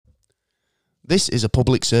This is a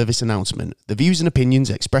public service announcement. The views and opinions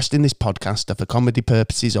expressed in this podcast are for comedy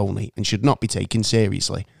purposes only and should not be taken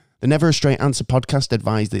seriously. The Never a Straight Answer podcast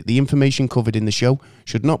advised that the information covered in the show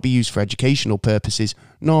should not be used for educational purposes,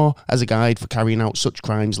 nor as a guide for carrying out such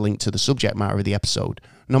crimes linked to the subject matter of the episode,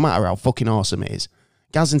 no matter how fucking awesome it is.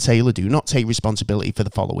 Gaz and Taylor do not take responsibility for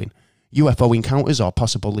the following: UFO encounters or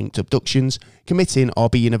possible linked abductions, committing or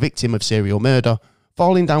being a victim of serial murder,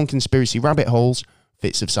 falling down conspiracy rabbit holes,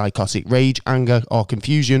 fits of psychotic rage, anger or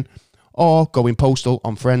confusion, or going postal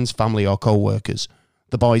on friends, family or co-workers.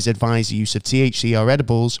 The boys advise the use of THC or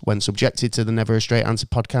edibles when subjected to the Never a Straight Answer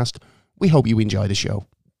podcast. We hope you enjoy the show.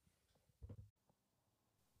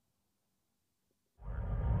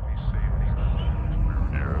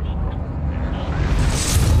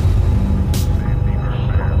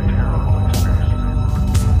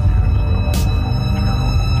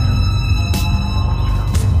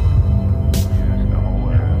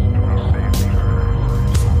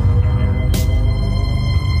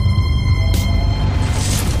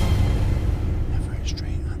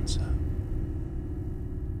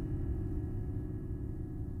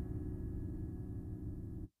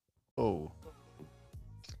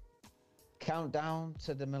 Countdown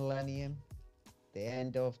to the millennium. The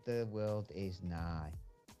end of the world is nigh.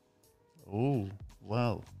 Oh,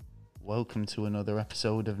 well, welcome to another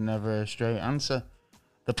episode of Never a Straight Answer,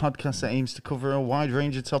 the podcast that aims to cover a wide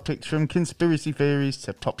range of topics from conspiracy theories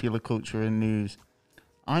to popular culture and news.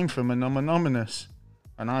 I'm from Anonymous,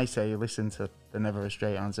 and I say listen to the Never a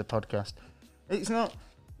Straight Answer podcast.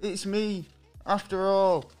 It's me, after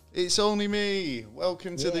all. It's only me.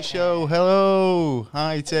 Welcome to the show. Hello.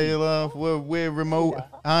 Hi, Taylor. We're remote.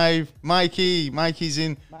 Hello. Hi, Mikey. Mikey's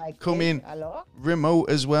in. Coming Hello? remote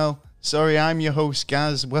as well. Sorry, I'm your host,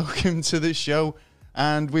 Gaz. Welcome to the show.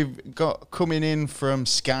 And we've got coming in from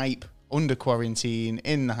Skype, under quarantine,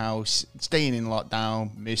 in the house, staying in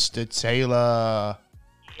lockdown, Mr. Taylor.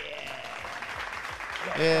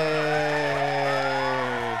 Yay.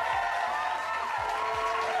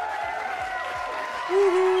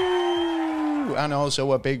 And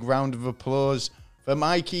also a big round of applause for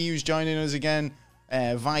Mikey, who's joining us again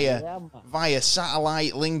via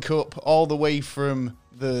satellite link up all the way from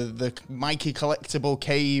the Mikey Collectible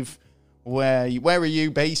Cave. Where are you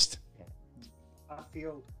based?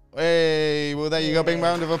 Hatfield. Hey, well there you go. Big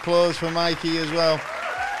round of applause for Mikey as well.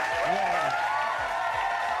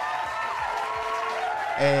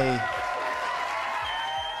 Hey,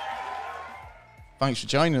 thanks for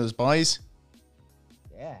joining us, boys.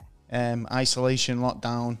 Isolation,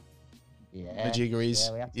 lockdown, the jiggeries,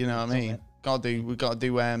 you know what I mean? We got to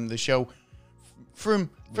do the show from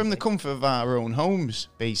the comfort of our own homes,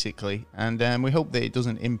 basically, and we hope that it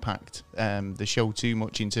doesn't impact the show too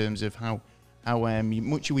much in terms of how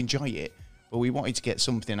much you enjoy it. But we wanted to get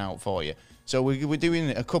something out for you, so we're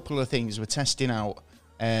doing a couple of things. We're testing out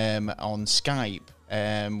on Skype.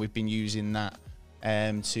 We've been using that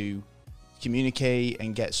to communicate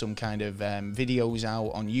and get some kind of videos out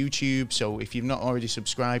on YouTube. So if you've not already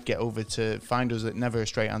subscribed, get over to find us at Never a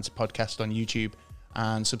Straight Answer podcast on YouTube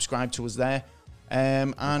and subscribe to us there.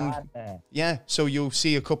 And yeah, so you'll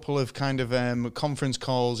see a couple of kind of conference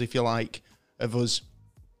calls, if you like, of us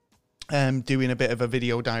doing a bit of a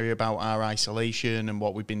video diary about our isolation and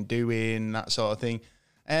what we've been doing, that sort of thing.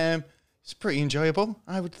 It's pretty enjoyable,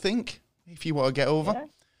 I would think, if you want to get over. Yeah.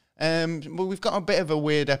 Well, we've got a bit of a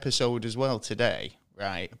weird episode as well today,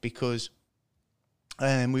 right? Because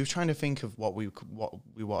we were trying to think of what we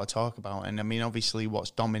want to talk about, and I mean, obviously,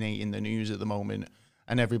 what's dominating the news at the moment,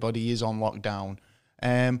 and everybody is on lockdown.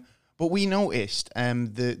 But we noticed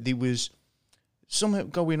that there was something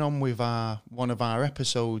going on with one of our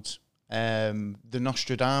episodes, the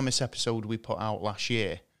Nostradamus episode we put out last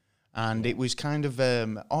year, and it was kind of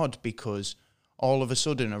odd because all of a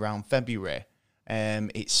sudden around February,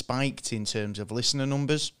 it spiked in terms of listener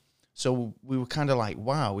numbers. So we were kind of like,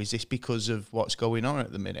 wow, is this because of what's going on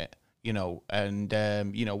at the minute? You know, and,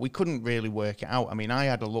 we couldn't really work it out. I mean, I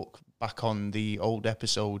had a look back on the old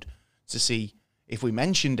episode to see if we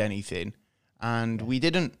mentioned anything, and we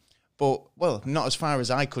didn't. But, well, not as far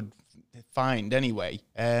as I could find anyway.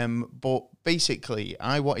 But basically,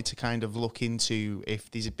 I wanted to kind of look into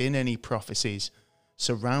if there's been any prophecies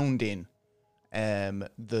surrounding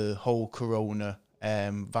the whole corona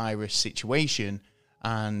virus situation,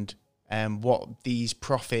 and what these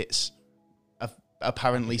prophets have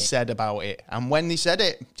apparently said about it, and when they said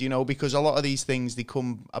it, because a lot of these things, they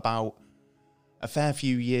come about a fair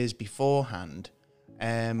few years beforehand,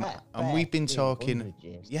 and we've been talking,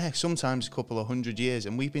 sometimes a couple of 100 years,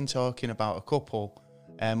 and we've been talking about a couple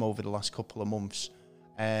over the last couple of months,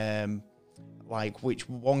 like which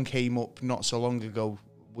one came up not so long ago,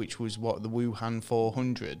 which was what the Wuhan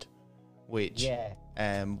 400, which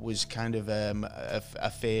was kind of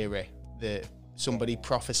a theory that somebody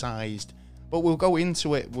prophesized. But we'll go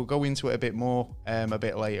into it. We'll go into it a bit more a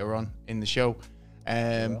bit later on in the show.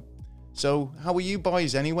 So how are you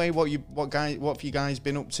boys anyway? What have you guys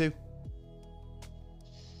been up to?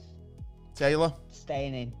 Taylor?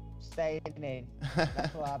 Staying in.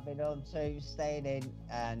 That's what I've been on to, staying in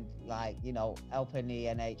and, like, you know, helping the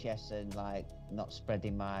NHS and, like, not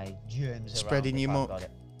spreading my germs Spreading your around. muck.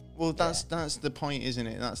 Well, that's the point, isn't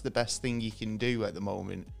it? That's the best thing you can do at the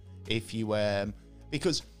moment. If you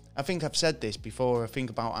because I think I've said this before. I think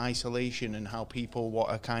about isolation and how people want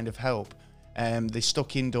to kind of help. They're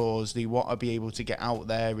stuck indoors. They want to be able to get out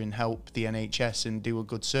there and help the NHS and do a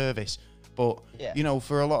good service. But, you know,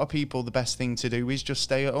 for a lot of people, the best thing to do is just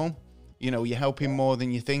stay at home. You know, you're helping more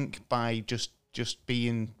than you think by just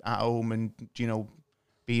being at home and, you know,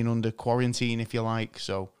 being under quarantine, if you like.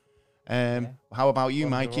 So, how about you,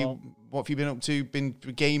 Mikey? What have you been up to? Been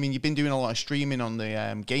gaming? You've been doing a lot of streaming on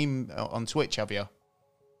the game on Twitch, have you?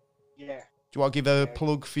 Yeah. Do you want to give a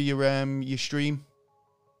plug for your stream?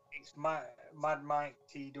 It's Mad Mike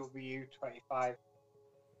TW25.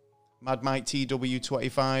 Mad Mike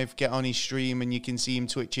TW25. Get on his stream and you can see him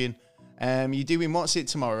twitching. You're doing what's it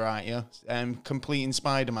tomorrow, aren't you? Completing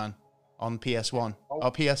Spider-Man on PS1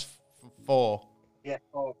 or PS4. Yeah.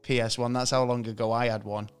 PS1. That's how long ago I had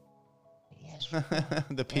one.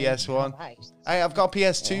 The PS1. I've got a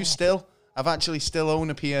PS2 still. I've actually still own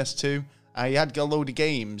a PS2. I had a load of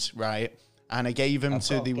games, right? And I gave them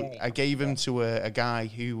to a guy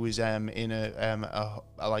who was in a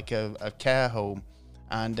care home,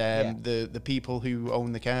 and the people who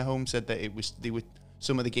own the care home said that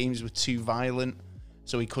some of the games were too violent,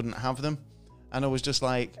 so he couldn't have them. And I was just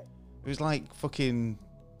like, it was like fucking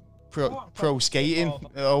pro skating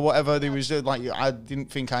or whatever. There was like, I didn't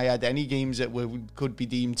think I had any games that could be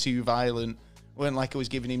deemed too violent. It wasn't like I was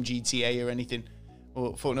giving him GTA or anything.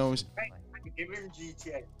 But fuck knows. Give him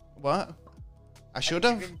GTA. What? I should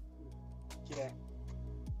have. Yeah.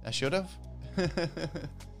 I should have.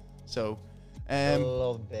 So,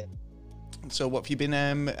 Love it. so what have you been?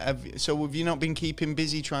 Have you not been keeping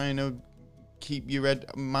busy trying to keep your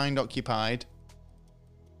mind occupied?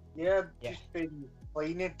 Yeah, just been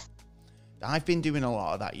cleaning. I've been doing a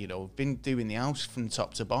lot of that, you know. I've been doing the house from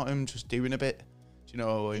top to bottom, just doing a bit, you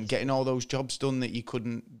know, and getting all those jobs done that you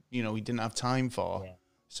couldn't, you know, you didn't have time for. Yeah.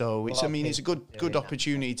 So it's a good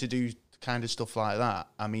opportunity to do kind of stuff like that.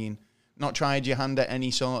 I mean, not tried your hand at any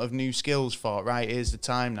sort of new skills for, right, here's the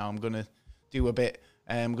time now, I'm going to do a bit,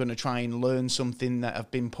 I'm going to try and learn something that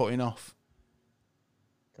I've been putting off.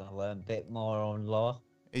 Gonna learn a bit more on law.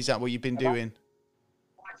 Is that what you've been doing?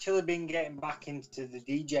 I've actually been getting back into the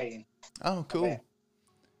DJing. Oh, cool.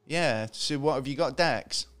 Yeah, so what, have you got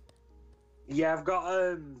decks? Yeah, I've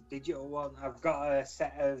got digital one. I've got a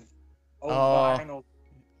set of old vinyl.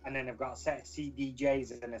 And then I've got a set of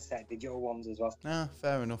CDJs and a set of digital ones as well. Ah,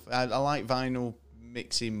 fair enough. I like vinyl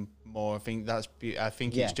mixing more. I think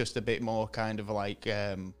it's just a bit more kind of like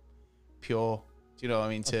pure. Do you know what I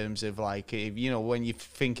mean? In terms of like, if, you know, when you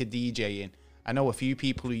think of DJing, I know a few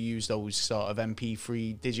people who use those sort of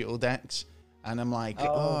MP3 digital decks, and I'm like,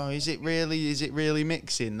 is it really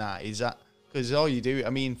mixing that? Is that because all you do? I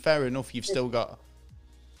mean, fair enough. You've still got.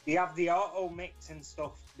 You have the auto mix and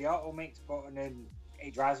stuff. The auto mix button and.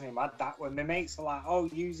 It drives me mad that when my mates are like, "Oh,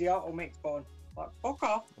 use the auto mix button," like, fuck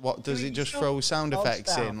off. What does it just throw sound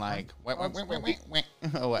effects in, like or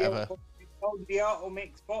whatever? Yeah, the auto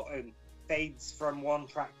mix button fades from one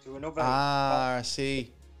track to another. I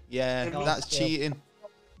see. Yeah, that's cheating.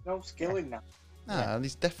 No skill in that. Nah,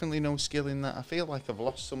 there's definitely no skill in that. I feel like I've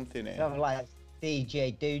lost something here. Kind of like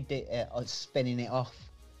DJ Dude spinning it off.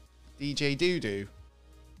 DJ Dude.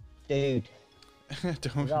 Dude.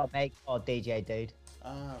 Don't. We got a mate called DJ Dude.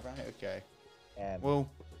 Ah, right, okay. Well,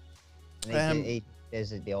 he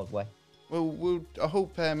does it the old way. Well, I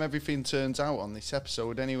hope everything turns out on this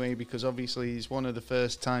episode anyway, because obviously it's one of the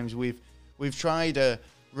first times we've tried a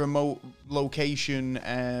remote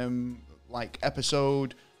location like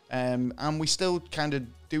episode, and we still kind of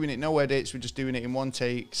doing it no edits. We're just doing it in one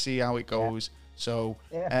take, see how it goes. Yeah. So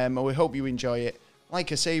we hope you enjoy it.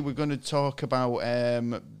 Like I say, we're going to talk about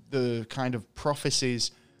the kind of prophecies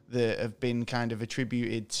that have been kind of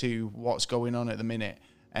attributed to what's going on at the minute.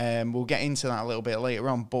 We'll get into that a little bit later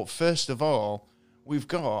on. But first of all, we've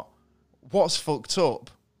got what's fucked up,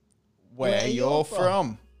 where you're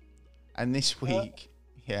from. And this week,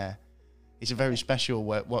 it's a very special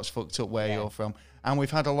what's fucked up, where you're from. And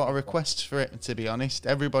we've had a lot of requests for it, to be honest.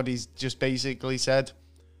 Everybody's just basically said,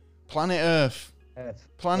 Planet Earth.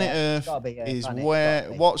 Planet Earth is where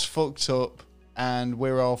what's fucked up, and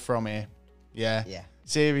we're all from here. Yeah.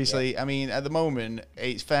 Seriously, I mean, at the moment,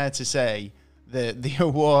 it's fair to say that the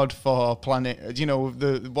award for Planet,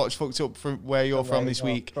 the what's fucked up from where you're from this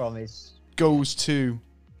week goes to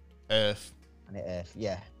Earth. Planet Earth,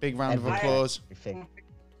 yeah. Big round of applause.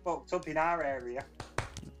 Fucked up in our area.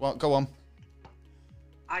 What? Go on.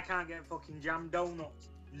 I can't get fucking jam donuts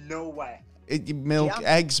nowhere. Milk,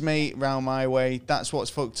 eggs, mate, round my way. That's what's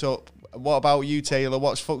fucked up. What about you, Taylor?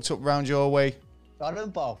 What's fucked up round your way? Got them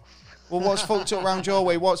both. Well, what's fucked up round your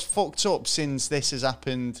way? What's fucked up since this has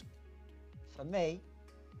happened? For me,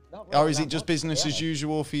 not really. Or is it just business as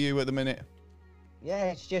usual for you at the minute?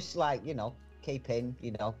 Yeah, it's just like, keep in,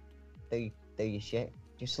 do your shit.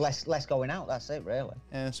 Just less going out. That's it, really.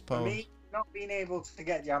 Yeah, I suppose. For me, not being able to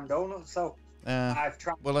get jam donuts, so I've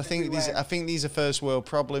tried. Well, I think these are first world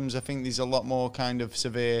problems. I think there's a lot more kind of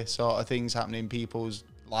severe sort of things happening. People's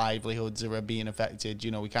livelihoods are being affected.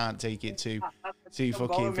 We can't take it too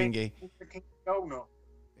fucking thingy.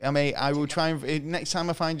 I mean, I will try and next time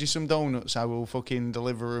I find you some donuts, I will fucking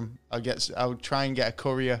deliver them. I'll try and get a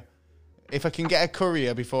courier. If I can get a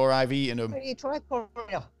courier before I've eaten them. Why do you try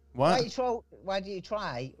courier? What? Why do you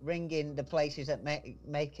try ringing the places that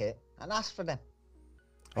make it and ask for them?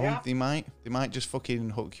 Oh, yeah. They might just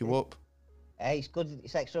fucking hook you up. Hey, it's good.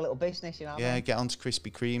 It's extra little business, what Yeah, I mean? get onto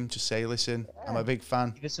Krispy Kreme. Just say, listen, I'm a big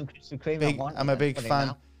fan. Give us some Krispy Kreme. I'm a big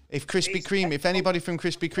fan. If Krispy Kreme, if anybody from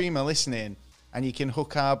Krispy Kreme are listening, and you can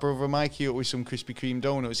hook our brother Mikey up with some Krispy Kreme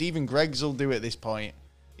donuts, even Greg's will do at this point.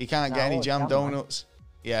 He can't get any jam donuts.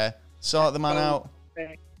 Yeah, sort the man out.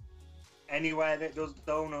 Anywhere that does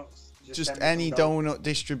donuts. Just any donut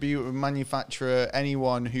distributor, manufacturer,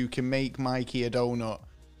 anyone who can make Mikey a donut,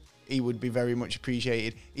 he would be very much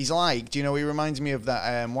appreciated. He's like, he reminds me of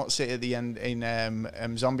that, what's it at the end in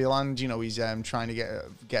Zombieland? He's trying to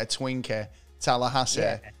get a Twinkie, Tallahassee.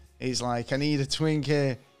 Yeah. He's like, I need a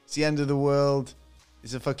Twinkie. It's the end of the world.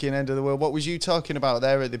 It's the fucking end of the world. What was you talking about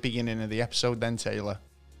there at the beginning of the episode then, Taylor?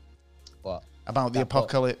 What? About the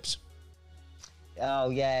apocalypse.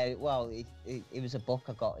 Oh, yeah. Well, it was a book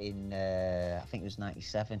I got in, I think it was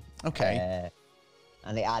 97. Okay.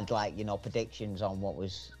 And it had, predictions on what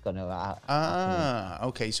was going to happen. Ah,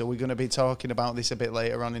 okay. So we're going to be talking about this a bit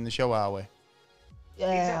later on in the show, are we?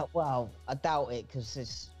 Yeah, well, I doubt it, because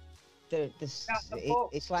it's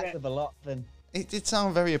like with a lot of them. It did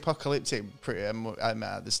sound very apocalyptic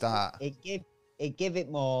at the start. It give it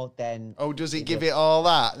more than... Oh, does it give it all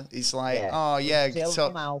that? It's like,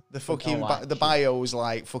 so the fucking the bio's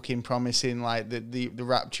like fucking promising like the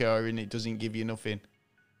rapture, and it doesn't give you nothing.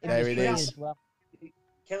 There it is. Well.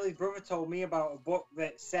 Kelly's brother told me about a book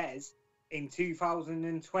that says in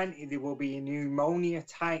 2020 there will be a pneumonia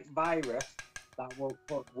type virus that will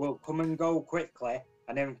come and go quickly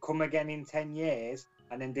and then come again in 10 years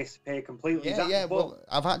and then disappear completely. Yeah. Well,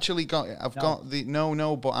 I've actually got I've got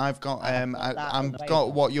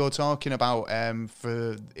what you're talking about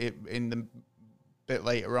for it in the bit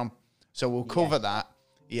later on. So we'll cover that.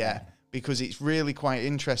 Yeah, because it's really quite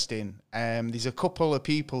interesting. There's a couple of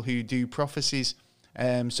people who do prophecies.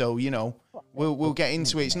 So we'll get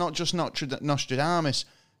into it. It's not just Nostradamus.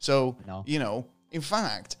 So in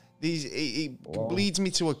fact, it leads me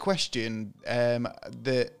to a question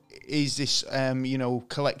that is this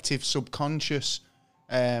collective subconscious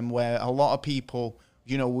where a lot of people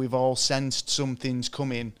we've all sensed something's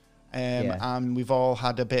coming and we've all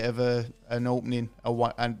had a bit of an opening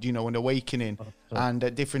and an awakening, and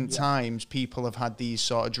at different times people have had these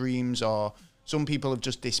sort of dreams, or some people have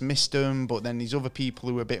just dismissed them, but then there's other people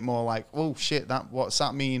who are a bit more like, oh shit, what's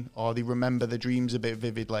that mean? Or they remember the dreams a bit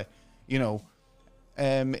vividly.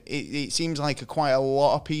 It seems like quite a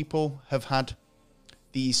lot of people have had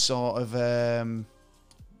these sort of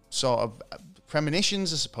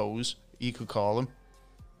premonitions, I suppose you could call them.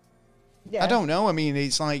 Yeah. I don't know. I mean,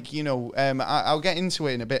 it's like, I'll get into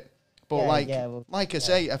it in a bit. But I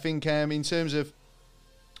say, I think in terms of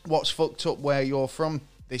what's fucked up where you're from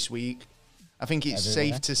this week, I think it's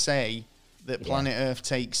safe to say that Planet Earth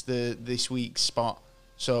takes this week's spot.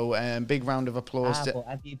 So big round of applause to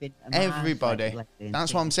everybody.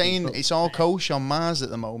 That's what I'm saying. It's all kosher on Mars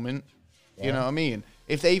at the moment. Yeah. You know what I mean?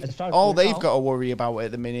 If they've got to worry about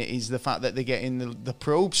at the minute is the fact that they're getting the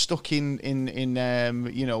probe stuck in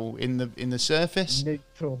the surface.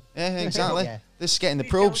 Neutral. Yeah, exactly. They're just getting the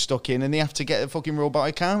probe stuck in, and they have to get a fucking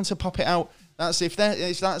robotic arm to pop it out. That's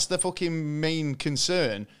the fucking main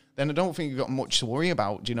concern. Then I don't think you've got much to worry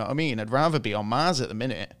about. Do you know what I mean? I'd rather be on Mars at the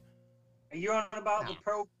minute. Are you on about the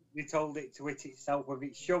probe? They told it to hit itself with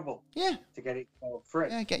its shovel. Yeah. To get it free.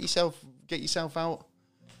 Yeah, get yourself out.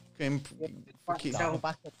 fucking- Start the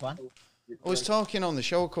backup plan. I was talking on the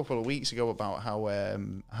show a couple of weeks ago about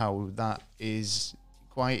how that is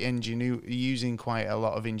quite using quite a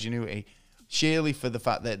lot of ingenuity, surely for the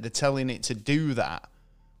fact that they're telling it to do that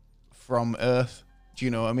from Earth. Do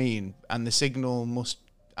you know what I mean? And the signal must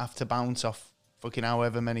have to bounce off fucking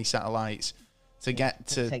however many satellites to get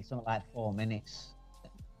to. It takes something like 4 minutes.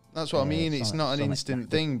 That's what I mean. It's not an something instant like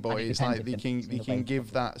that. thing, but And it it's depends like if they the can single base give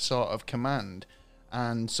doesn't- that sort of command,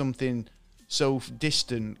 and something so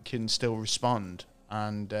distant can still respond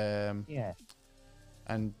and Yeah.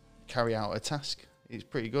 and carry out a task. It's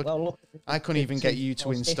pretty good. Well, look, I couldn't even get two you to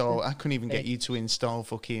most install. distant I couldn't even get thing. you to install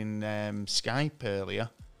fucking Skype earlier.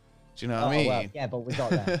 Do you know what I Oh, mean? well, yeah, but we got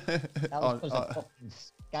there. That was On- because of fucking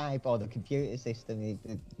Skype or the computer system.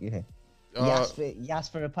 You oh,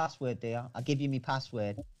 asked for a password, do you? I'll give you my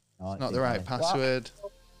password. No, it's not the right invalid. password.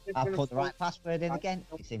 What? I put the right password in again.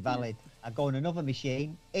 It's invalid. I go on another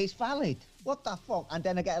machine. It's valid. What the fuck? And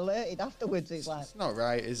then I get alerted afterwards. It's like, It's not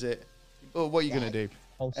right, is it? But what are you gonna do?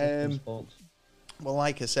 whole system's folks. Well,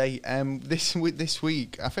 like I say, this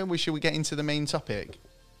week, I think we should get into the main topic.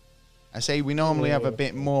 I say we normally have a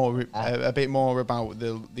bit more about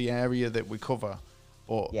the area that we cover,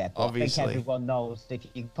 but Yeah, but I obviously, think everyone knows if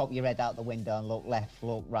you pop your head out the window and look left,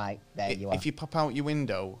 look right, there you are. if you pop out your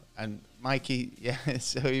window and Mikey, yeah.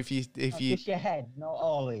 So if you Just your head, not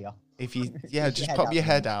all of you. yeah, Just your just head pop out your the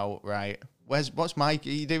head out, right? What's Mike? Are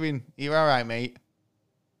you doing? You all right, mate?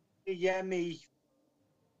 Yeah, me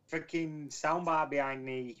freaking soundbar behind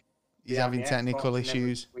me. He's behind having the technical Xbox and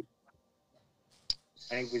issues.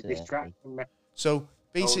 And it was Certainly. distracting me. So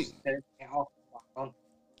basic, So, turning it off, back on.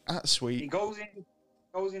 that's sweet. It goes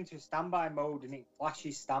into standby mode and it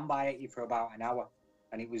flashes standby at you for about an hour,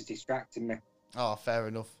 and it was distracting me. Oh, fair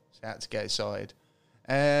enough. So I had to get it sorted.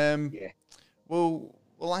 Yeah. Well,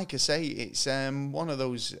 like I say, it's one of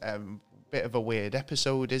those bit of a weird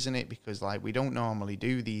episode, isn't it? Because like we don't normally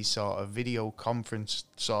do these sort of video conference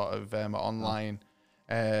sort of online.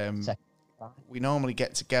 We normally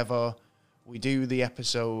get together, we do the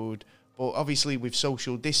episode, but obviously with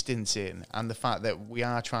social distancing and the fact that we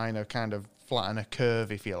are trying to kind of flatten a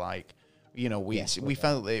curve, if you like, you know, we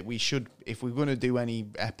felt that we should, if we're going to do any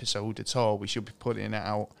episode at all, we should be putting it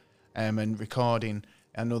out and recording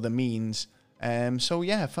another means. So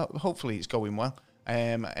yeah, hopefully it's going well.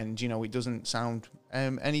 And you know, it doesn't sound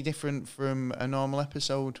any different from a normal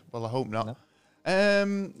episode. Well, I hope not.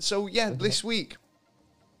 No. So yeah, this week,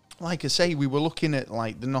 like I say, we were looking at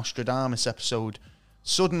like the Nostradamus episode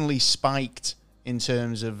suddenly spiked in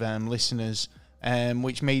terms of listeners,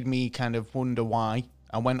 which made me kind of wonder why.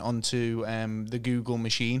 I went onto the Google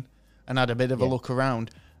machine and had a bit of a look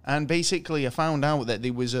around, and basically I found out that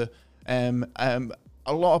there was a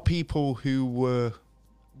lot of people who were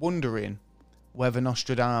wondering whether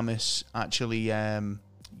Nostradamus actually,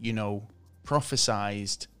 you know,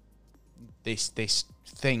 prophesized this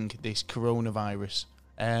thing, this coronavirus,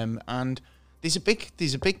 and there's a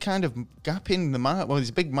big kind of gap in the market. Well, there's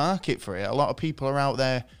a big market for it. A lot of people are out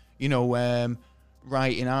there, you know,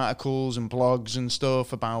 writing articles and blogs and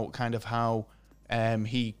stuff about kind of how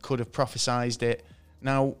he could have prophesized it.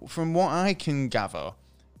 Now, from what I can gather,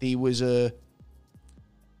 there was a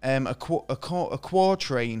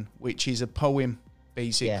quatrain, which is a poem,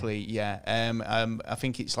 basically. Yeah. I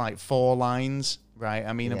think it's like 4 lines, right?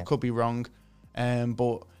 I mean, I could be wrong,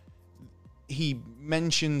 but he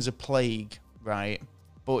mentions a plague, right?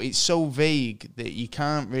 But it's so vague that you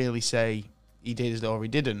can't really say he did or he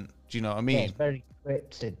didn't. Do you know what I mean? Yeah, it's very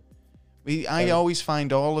cryptic. I always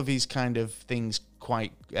find all of his kind of things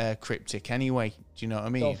quite cryptic anyway. Do you know what I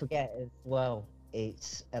mean? Don't forget as well,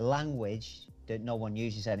 it's a language that no one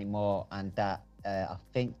uses anymore, and that I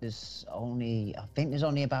think there's only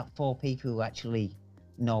about 4 people who actually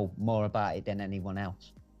know more about it than anyone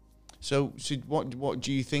else. So what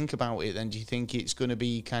do you think about it then? Do you think it's going to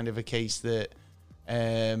be kind of a case that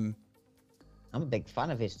I'm a big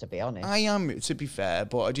fan of his, to be honest. I am, to be fair,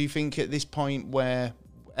 but do you think at this point where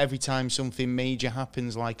every time something major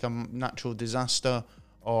happens, like a natural disaster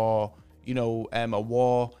or, you know, a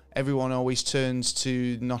war, everyone always turns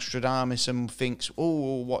to Nostradamus and thinks,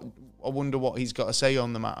 oh, I wonder what he's got to say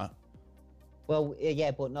on the matter? Well,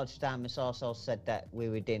 yeah, but Nostradamus also said that we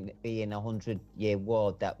would be in a 100-year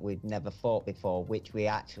war that we'd never fought before, which we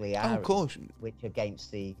actually are. Oh, of course. Which against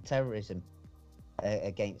the terrorism,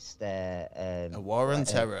 against a war on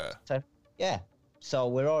terror. Yeah. So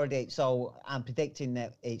we're already. So I'm predicting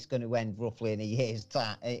that it's going to end roughly in a year's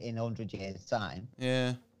time, in 100 years' time.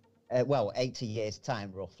 Yeah. Well, 80 years'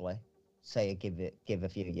 time, roughly. Say, give a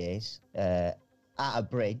few years. At a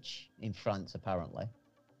bridge in France, apparently.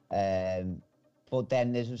 But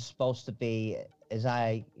then there was supposed to be, as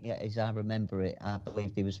I remember it, I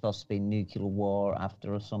believe there was supposed to be nuclear war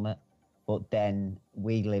after or something. But then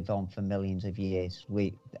we live on for millions of years.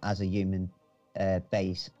 We, as a human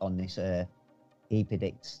base on this earth, he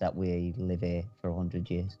predicts that we live here for 100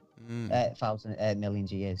 years,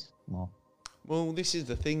 millions of years more. Well, this is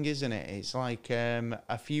the thing, isn't it? It's like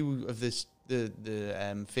a few of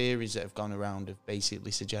the theories that have gone around have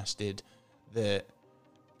basically suggested that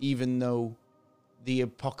even though the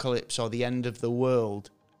apocalypse or the end of the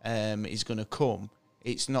world is going to come,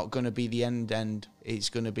 it's not going to be the end. It's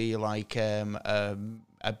going to be like a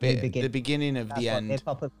bit the beginning of the end.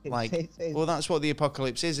 Well, that's what the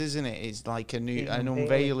apocalypse is, isn't it? It's like an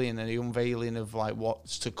unveiling of like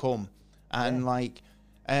what's to come, and like.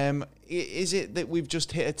 Is it that we've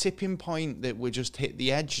just hit a tipping point, that we're just hit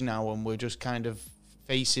the edge now, and we're just kind of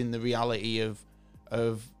facing the reality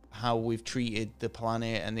of how we've treated the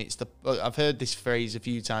planet? And it's I've heard this phrase a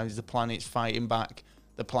few times: the planet's fighting back,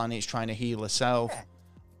 the planet's trying to heal herself. Yeah.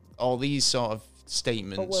 All these sort of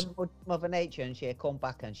statements. But Mother Nature, and she come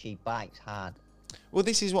back and she bites hard. Well,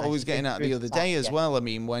 this is what I was getting at the other day as well. I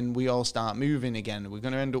mean, when we all start moving again, we're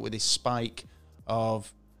going to end up with this spike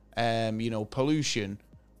of, pollution,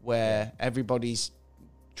 where everybody's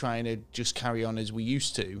trying to just carry on as we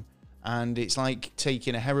used to. And it's like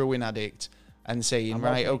taking a heroin addict and saying,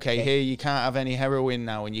 right, okay, here you can't have any heroin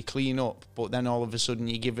now, and you clean up, but then all of a sudden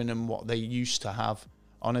you're giving them what they used to have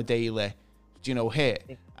on a daily,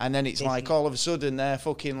 hit. And then it's like all of a sudden they're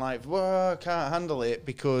fucking like, well, I can't handle it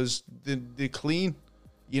because they're clean,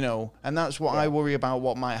 and that's what I worry about,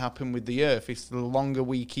 what might happen with the earth if the longer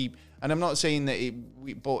we keep. And I'm not saying that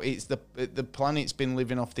but it's the planet's been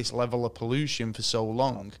living off this level of pollution for so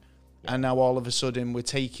long. Yeah. And now all of a sudden we're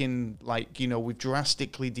taking, we've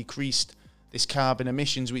drastically decreased this carbon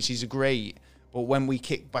emissions, which is great. But when we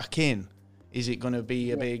kick back in, is it going to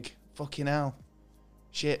be a big fucking hell?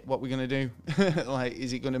 Shit, what we're going to do?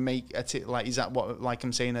 Is it going to make is that what,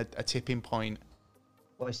 I'm saying, a tipping point?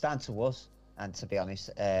 Well, it's down to us, and to be honest,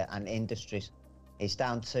 and industries. It's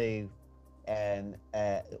down to,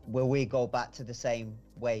 will we go back to the same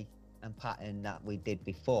way and pattern that we did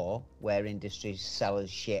before, where industries sell us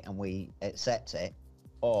shit and we accept it,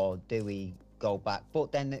 or do we go back?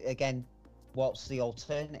 But then again, what's the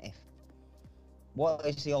alternative? What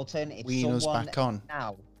is the alternative? Wean us back on.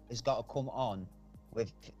 Now has got to come on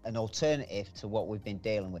with an alternative to what we've been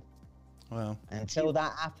dealing with. Well, until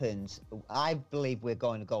that happens, I believe we're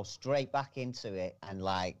going to go straight back into it, and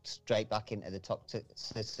straight back into the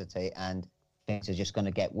toxicity, and things are just going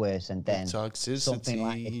to get worse. And then something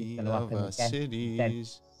like this is going to happen again.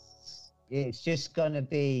 Cities. It's just going to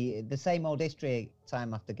be the same old history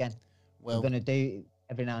time after again. Well, we're going to do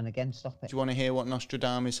every now and again. Stop it. Do you want to hear what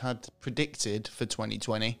Nostradamus had predicted for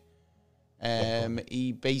 2020?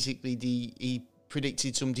 He basically he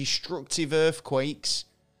predicted some destructive earthquakes.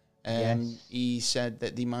 He said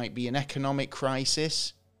that there might be an economic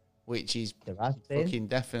crisis, which is fucking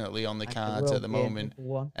definitely on the cards at the moment.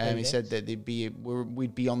 He said that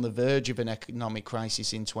we'd be on the verge of an economic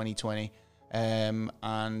crisis in 2020,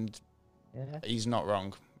 and he's not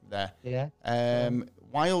wrong there.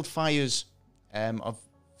 Wildfires of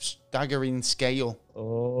staggering scale. A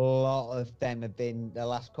lot of them have been the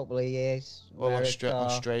last couple of years. Well,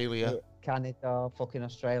 Australia. Canada, fucking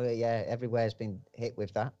Australia, everywhere's been hit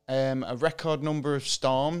with that. A record number of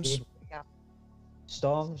storms.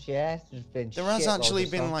 Storms, there's been. There has actually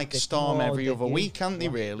been like a storm every other week, hasn't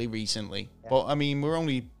there, really, recently? Yeah. But I mean, we're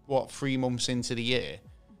only 3 months into the year.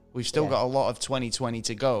 We've still got a lot of 2020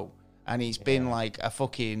 to go, and it's been like a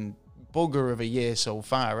fucking bugger of a year so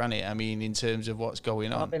far, hasn't it? I mean, in terms of what's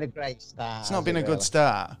going on. It's not been a great start. It's not been a good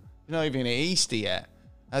start. You're not even at Easter yet.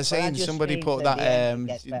 I was saying somebody put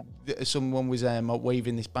that someone was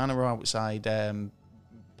waving this banner outside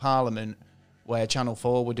Parliament, where Channel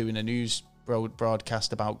 4 were doing a news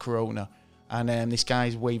broadcast about Corona, and this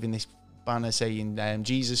guy's waving this banner saying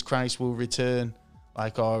Jesus Christ will return,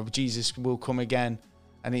 or Jesus will come again,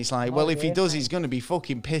 and it's like, well, if he does, he's going to be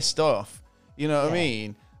fucking pissed off. You know what I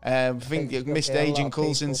mean? I think Mr. Agent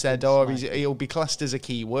Coulson said, he'll be classed as a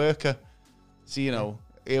key worker. So,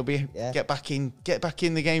 he'll be get back in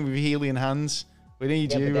the game with healing hands. We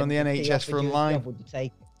need you on the NHS front line. Would you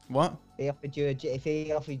take it? What? If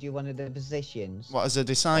he offered you one of the positions. What, as a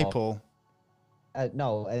disciple?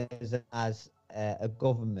 No, as a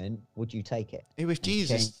government, would you take it? With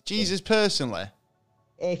Jesus personally.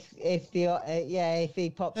 If he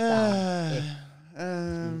pops down.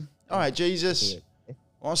 All right, Jesus.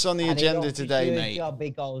 What's on the agenda today, mate? Job,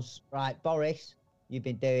 he goes, right, Boris. You've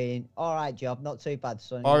been doing all right job, not too bad,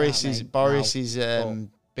 son. Boris is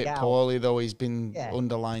bit Yeah. poorly though. He's been Yeah.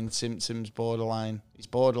 underlying symptoms, borderline. He's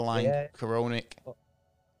borderline Yeah. coronic. But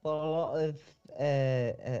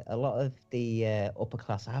a lot of the upper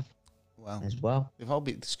class have Well, as well. they've all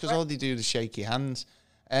been. It's because all they do is shaky hands.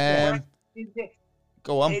 Is it-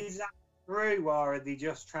 Go on. is that true, or are they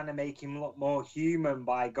just trying to make him look more human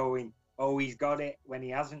by going, "Oh, he's got it," when he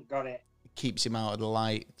hasn't got it? Keeps him out of the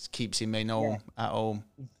light. Keeps him at home.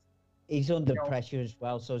 He's under No. pressure as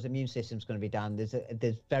well, so his immune system's going to be down. There's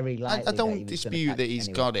very likely. I that he don't was gonna dispute catch that it he's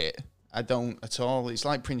anyway. got it. I don't at all. It's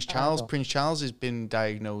like Prince I Charles. don't. Prince Charles has been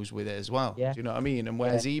diagnosed with it as well. Yeah. Do you know what I mean? And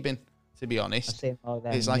where's he been? To be I've honest, seen all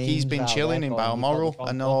them it's like he's memes been out chilling there in going, "You've got the Balmoral, wrong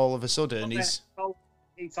and one." all of a sudden But he's.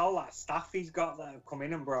 it's all that staff he's got that have come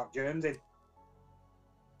in and brought germs in.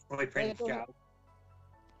 Only Prince Yeah, Charles.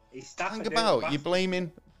 His staff Think are dirty about you bastards.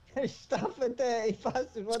 blaming. Stuff a dirty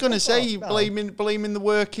bastard. I was gonna say you blaming the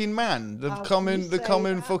working man, the How can common you the say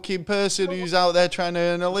common that? fucking person who's out there trying to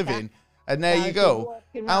earn a living. And there you go.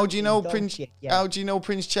 How do you know Prince? How do you know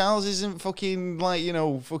Prince Charles isn't fucking like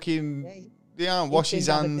fucking? Yeah, wash his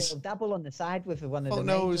hands. Dabble on the side with one of Fuck the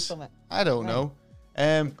maids or knows. something. I don't Yeah.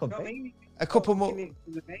 know. Could No, be. maybe A couple more. fucking it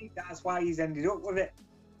to the mate, that's why he's ended up with it.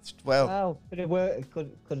 Well, Oh, could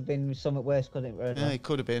have been something worse, couldn't it? yeah, it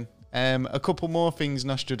could have been. A couple more things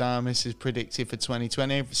Nostradamus has predicted for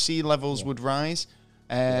 2020. Sea levels would rise.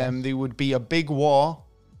 Yes. There would be a big war.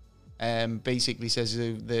 Basically says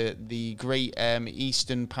the great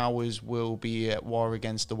Eastern powers will be at war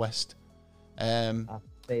against the West. I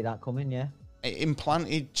see that coming, yeah.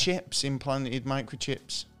 Implanted chips, implanted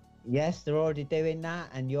microchips. Yes, they're already doing that,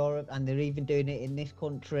 and Europe, and they're even doing it in this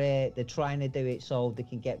country. They're trying to do it so they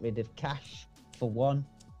can get rid of cash for one,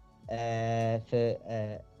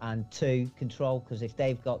 and two, control. Because if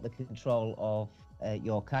they've got the control of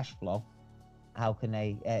your cash flow, how can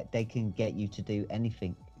they can get you to do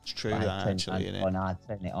anything? It's true Like that actually, isn't it?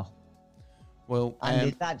 Turn it off. Well, And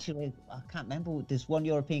it's actually, I can't remember. There's one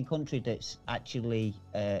European country that's actually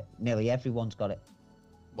nearly everyone's got it.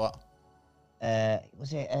 what?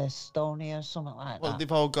 Was it Estonia or something like Well, that?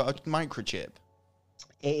 they've all got a microchip.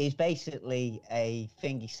 It is basically a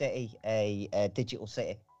thingy city, a digital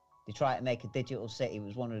city. They tried to make a digital city. It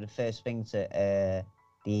was one of the first things that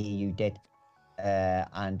the EU did,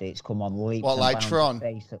 and it's come on leaps What, and like bounds, Tron?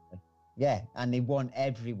 basically. Yeah, and they want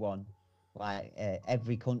everyone, like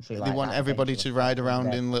every country. They like want that, everybody basically, to ride from around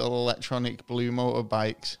there. in little electronic blue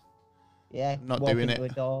motorbikes. Yeah, Not walk doing into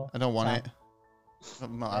it. a door, I don't want tap. it.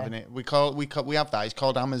 I'm not Yeah. having it. We have that. It's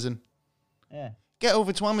called Amazon. Yeah. Get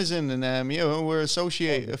over to Amazon and we're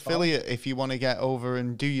associate Oh, affiliate if you want to get over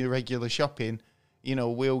and do your regular shopping.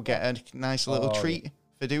 We'll get a nice little Oh, yeah. treat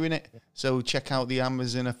for doing it. So check out the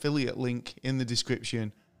Amazon affiliate link in the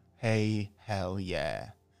description. Hey, hell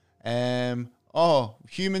yeah.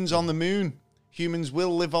 Humans on the moon. Humans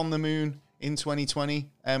will live on the moon in 2020,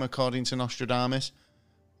 according to Nostradamus.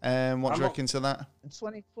 What do you reckon to that? In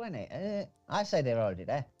 2020, I say they're already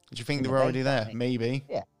there. Do you think In they're the already base, there? I think. Maybe.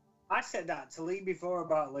 I said that to Lee before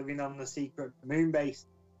about living on the secret moon base.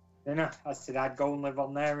 I said I'd go and live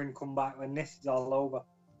on there and come back when this is all over.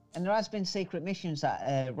 And there has been secret missions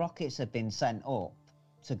that rockets have been sent up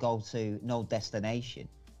to go to no destination.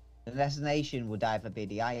 The destination would either be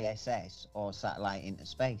the ISS or satellite into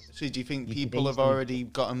space. So do you think You could people have easily- already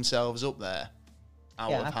got themselves up there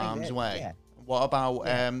out Yeah, I of think harm's that- way? yeah. What about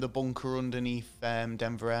Yeah. the bunker underneath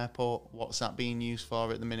Denver Airport? What's that being used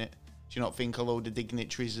for at the minute? Do you not think a load of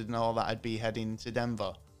dignitaries and all that would be heading to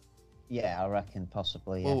Denver? Yeah, I reckon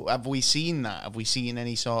possibly. Yeah. Well, have we seen that? Have we seen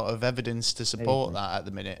any sort of evidence to support Maybe. that at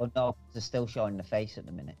the minute? Well, no, they're still showing the face at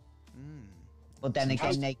the minute. Mm. But then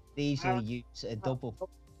How's- again, they could easily use a double.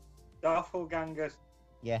 Doppelgangers.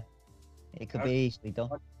 Yeah, it could How- be easily done.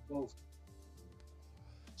 Wolves.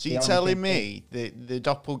 So The you're only telling thing me the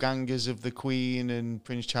doppelgangers of the Queen and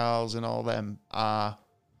Prince Charles and all them are,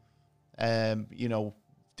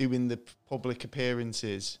 doing the public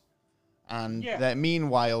appearances, and Yeah. that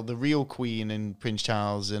meanwhile the real Queen and Prince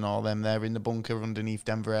Charles and all them, they're in the bunker underneath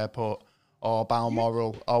Denver Airport or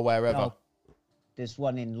Balmoral or wherever. No, there's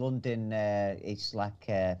one in London. It's like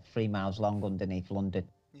 3 miles long underneath London.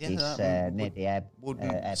 Yeah, It's that near the air. wouldn't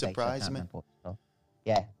air base, I surprise can't me. remember what it's called.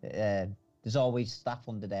 Yeah, there's always staff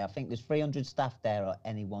under there. I think there's 300 staff there at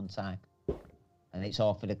any one time, and it's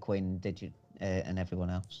all for the Queen, and everyone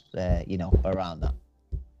else. Around that.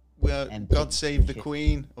 Well, Empty God save the shit.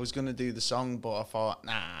 Queen. I was gonna do the song, but I thought,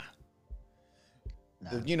 nah.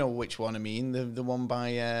 No, You know which one I mean? The one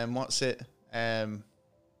by what's it?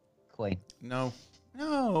 Queen. No,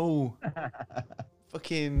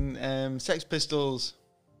 fucking Sex Pistols.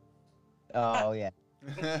 Oh yeah.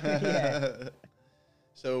 Yeah.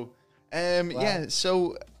 So, Yeah,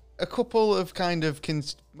 so a couple of kind of,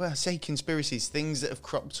 I say conspiracies, things that have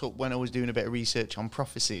cropped up when I was doing a bit of research on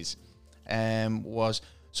prophecies, was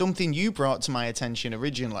something you brought to my attention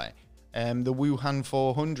originally, the Wuhan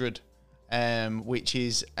 400, which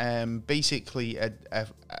is basically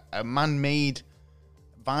a man-made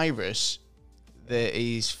virus that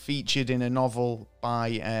is featured in a novel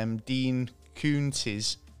by Dean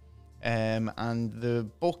Koontz, and the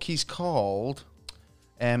book is called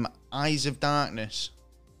Eyes of Darkness.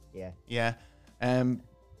 Yeah. Yeah.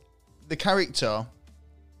 The character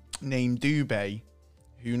named Dubei,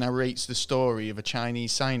 who narrates the story of a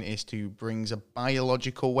Chinese scientist who brings a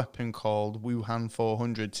biological weapon called Wuhan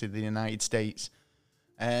 400 to the United States.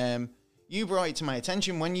 You brought it to my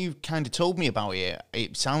attention when you kind of told me about it.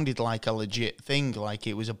 It sounded like a legit thing, like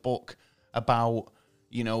it was a book about,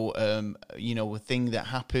 a thing that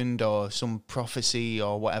happened or some prophecy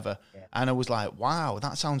or whatever. Yeah. And I was like, wow,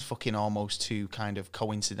 that sounds fucking almost too kind of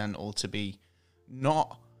coincidental to be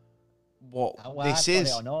not what this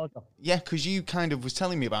is. Yeah, because you kind of was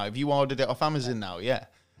telling me about it. Have you ordered it off Amazon now? Yeah.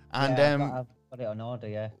 And I've got it on order,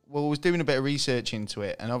 yeah. Well, I was doing a bit of research into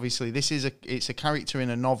it, and obviously it's a character in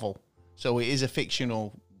a novel, so it is a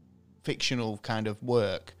fictional kind of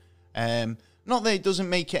work. Not that it doesn't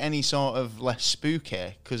make it any sort of less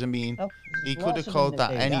spooky, because I mean, he could have called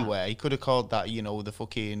that anywhere. He could have called that, the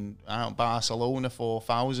fucking Barcelona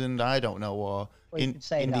 4000, I don't know, or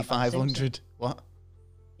Indy 500. What?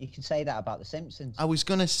 You can say that about The Simpsons. I was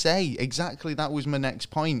gonna say exactly, that was my next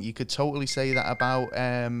point. You could totally say that about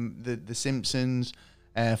the Simpsons,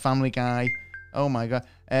 Family Guy. Oh my god,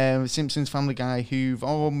 Simpsons, Family Guy, who've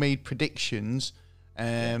all made predictions.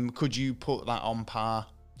 Could you put that on par?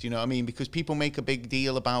 Do you know what I mean? Because people make a big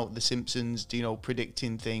deal about The Simpsons,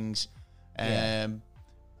 predicting things,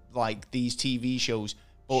 like these TV shows.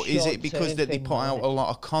 But is it because that they put out a lot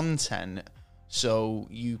of content, so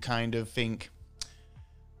you kind of think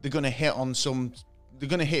they're going to hit on they're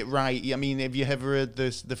going to hit right? I mean, have you ever heard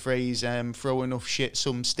the phrase, throw enough shit,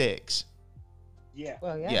 some sticks? Yeah.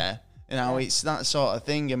 Well, yeah. Yeah. It's that sort of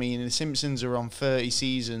thing. I mean, The Simpsons are on 30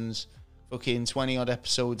 seasons, fucking 20-odd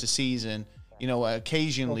episodes a season.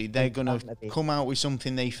 Occasionally they're going to come out with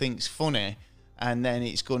something they think's funny, and then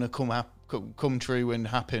it's going to come true and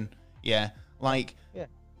happen. Yeah.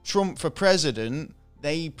 Trump for president,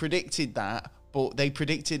 they predicted that, but they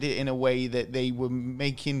predicted it in a way that they were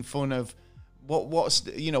making fun of what's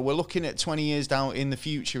we're looking at 20 years down in the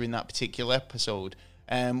future in that particular episode.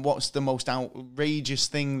 What's the most outrageous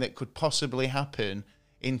thing that could possibly happen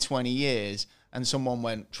in 20 years? And someone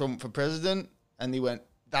went, Trump for president, and they went,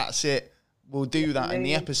 that's it. We'll do that in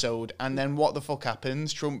the episode, and then what the fuck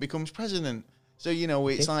happens? Trump becomes president. So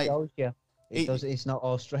it's like it's not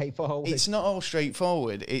all straightforward. It's not all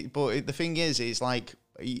straightforward. But the thing is, it's like,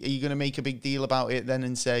 are you going to make a big deal about it then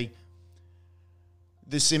and say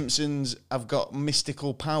the Simpsons have got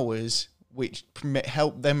mystical powers which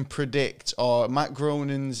help them predict, or Matt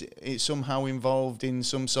Groening's somehow involved in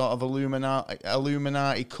some sort of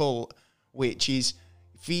Illuminati cult, which is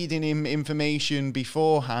feeding him information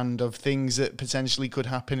beforehand of things that potentially could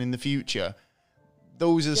happen in the future?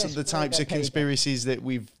 Those are some of the types of conspiracies that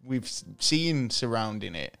we've seen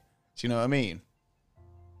surrounding it. Do you know what I mean?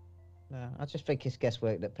 No, I just think it's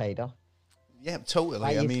guesswork that paid off. Yeah, totally.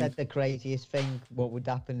 Like you said, the craziest thing, what would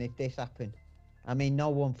happen if this happened? I mean, no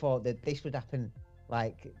one thought that this would happen,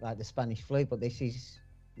 like the Spanish flu, but this is,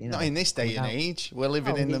 not in this day and age. We're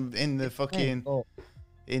living in the fucking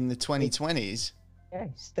in the 2020s. Yeah,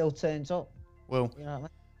 it still turns up. Well, you know what I mean?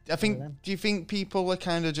 I think. Do you think people are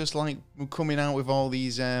kind of just like coming out with all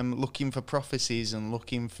these looking for prophecies and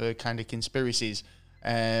looking for kind of conspiracies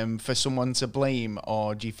for someone to blame,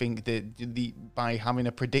 or do you think that by having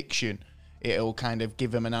a prediction, it'll kind of give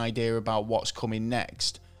them an idea about what's coming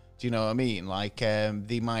next? Do you know what I mean? Like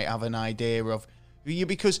they might have an idea of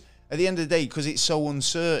because at the end of the day, because it's so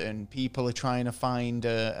uncertain, people are trying to find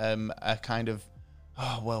a kind of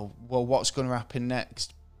what's going to happen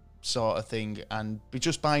next sort of thing, and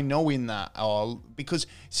just by knowing that, or because it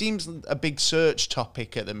seems a big search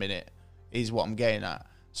topic at the minute is what I'm getting at.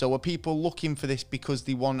 So are people looking for this because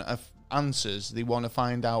they want answers? They want to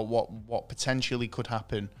find out what potentially could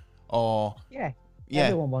happen, or yeah.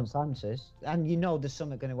 Everyone wants answers, and there's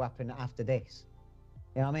something going to happen after this.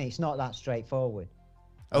 You know what I mean? It's not that straightforward.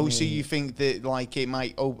 So you think that like it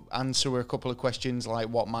might answer a couple of questions, like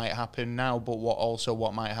what might happen now, but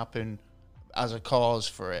what might happen as a cause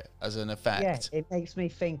for it, as an effect? Yeah, it makes me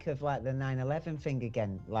think of like the 9/11 thing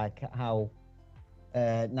again, like how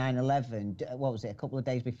 9/11, what was it, a couple of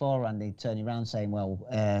days before, and they turned around saying, well,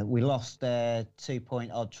 we lost 2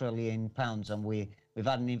 point odd trillion pounds, and we've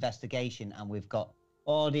had an investigation and we've got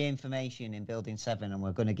all the information in Building 7 and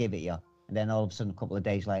we're going to give it you. And then all of a sudden, a couple of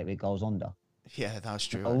days later, it goes under. Yeah, that's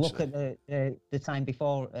true. Now, look at the time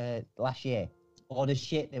before last year. All the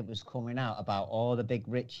shit that was coming out about all the big,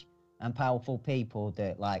 rich and powerful people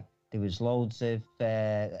that, like, there was loads of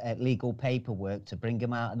legal paperwork to bring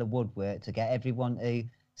them out of the woodwork, to get everyone to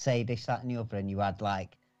say this, that, and the other. And you had,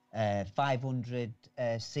 like, 500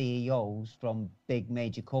 CEOs from big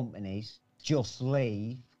major companies just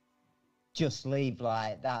leave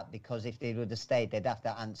like that, because if they would have stayed, they'd have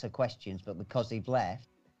to answer questions. But because they've left,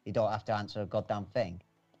 they don't have to answer a goddamn thing.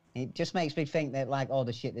 It just makes me think that, like, all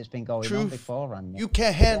the shit that's been going on before. And you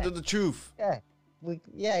can't handle the truth.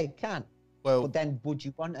 Yeah, you can't. Well, but then would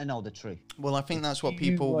you want to know the truth? Well, I think that's what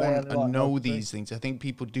people want to know these things. I think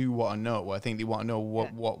people do want to know. I think they want to know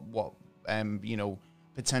what you know,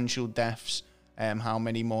 potential deaths, how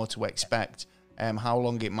many more to expect, how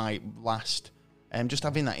long it might last, just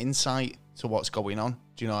having that insight to what's going on.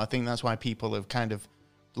 Do you know? I think that's why people have kind of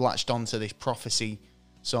latched onto this prophecy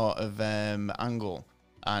sort of angle,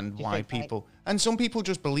 and why people and some people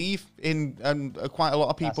just believe in, and quite a lot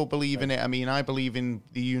of people believe in it. I mean, I believe in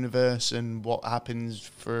the universe and what happens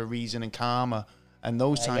for a reason, and karma and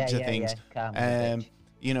those types of things.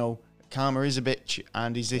 You know, karma is a bitch,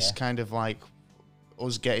 and is this kind of like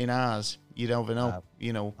us getting ours? You never know.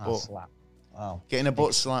 You know, but getting a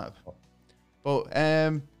butt slap. But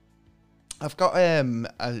I've got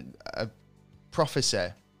a prophecy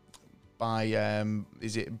by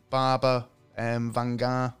is it Barbara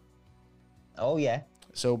Vangar? Oh yeah.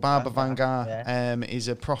 So Barbara Vangar is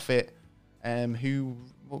a prophet who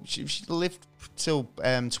she lived till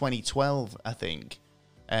 2012, I think,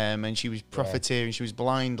 and she was propheteering. She was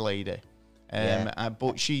blind lady,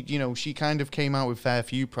 but she, you know, she kind of came out with fair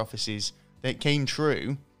few prophecies that came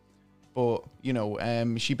true. But you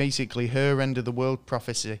know, she basically, her end of the world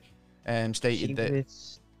prophecy stated that.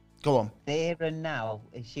 Go on. The here and now,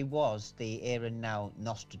 she was the here and now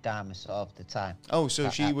Nostradamus of the time. Oh,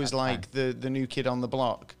 so she was like the new kid on the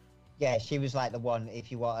block. Yeah, she was like the one.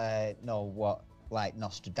 If you want to know what like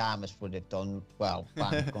Nostradamus would have done, well,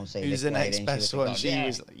 I'm going to say who's the next best one? She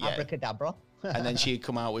was abracadabra, and then she'd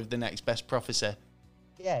come out with the next best prophecy.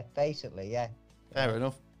 Yeah, basically, yeah. Fair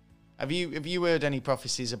enough. Have you heard any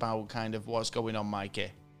prophecies about kind of what's going on,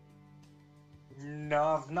 Mikey? No,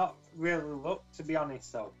 I've not really looked, to be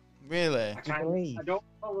honest, though. Really? I don't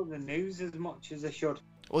follow the news as much as I should.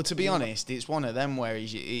 Well, to be honest, it's one of them where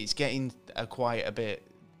it's getting quite a bit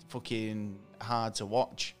fucking hard to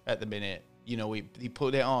watch at the minute. You know, he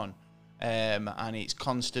put it on, and it's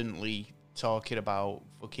constantly talking about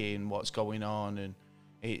fucking what's going on, and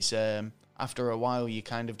it's after a while you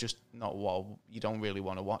kind of just you don't really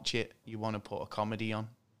want to watch it. You want to put a comedy on.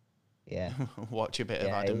 Yeah. Watch a bit of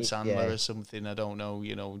Adam Sandler or something. I don't know.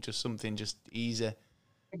 You know, just something just easy.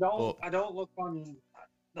 I don't look on.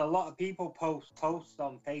 A lot of people post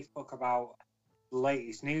on Facebook about the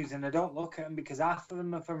latest news, and I don't look at them because half of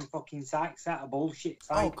them are from fucking sites that are bullshit.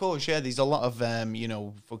 Oh, of course, yeah. There's a lot of you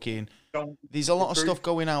know, fucking. There's a lot of stuff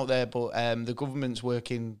going out there, but the government's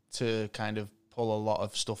working to kind of pull a lot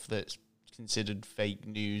of stuff that's considered fake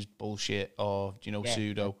news, bullshit, or you know,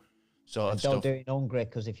 pseudo sort of stuff. Don't do it in Hungary,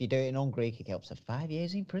 because if you do it in Hungary, it can get up to 5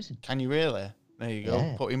 years in prison. Can you really? There you go.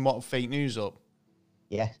 Yeah. Putting what fake news up.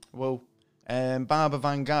 Yeah. Well, Barbara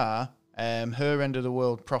Vangar, her end of the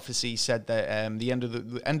world prophecy said that the end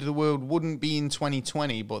of the world wouldn't be in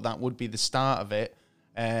 2020, but that would be the start of it.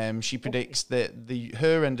 She predicts that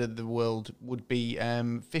her end of the world would be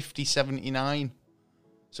 5079,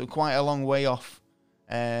 so quite a long way off.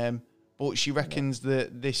 But she reckons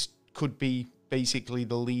that this could be basically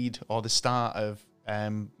the lead or the start of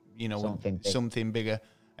you know, something bigger.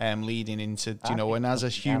 Leading into, you know, and as a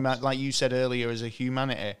human, like you said earlier, as a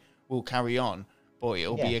humanity, we'll carry on, but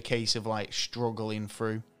it'll be a case of like struggling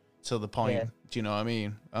through to the point. Yeah. Do you know what I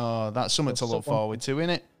mean? Oh, that's something to look forward to,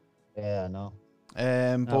 innit? Yeah, I know.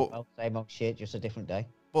 But same old shit, just a different day.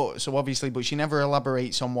 But she never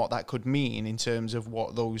elaborates on what that could mean in terms of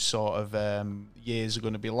what those sort of years are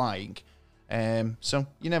going to be like. So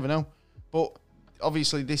you never know, but.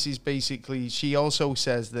 Obviously, this is basically. She also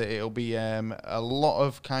says that it'll be a lot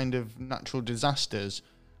of kind of natural disasters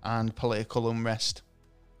and political unrest.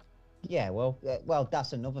 Yeah, well,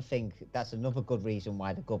 that's another thing. That's another good reason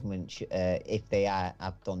why the government, if they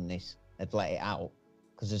have done this, have let it out,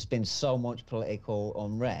 because there's been so much political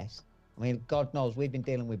unrest. I mean, God knows we've been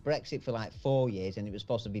dealing with Brexit for like 4 years, and it was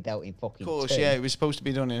supposed to be dealt in fucking. Of course, 2. yeah, it was supposed to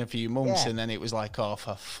be done in a few months, and then it was like, oh,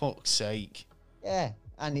 for fuck's sake. Yeah.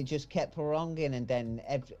 And it just kept prolonging, and then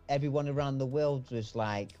everyone around the world was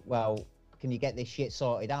like, well, can you get this shit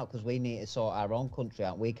sorted out? Because we need to sort our own country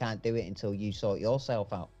out. We can't do it until you sort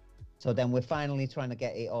yourself out. So then we're finally trying to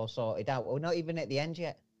get it all sorted out. We're not even at the end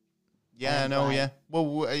yet. Yeah, I know, yeah.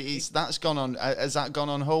 Well, that's gone on. Has that gone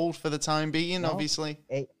on hold for the time being, No, obviously?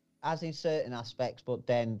 It as in certain aspects, but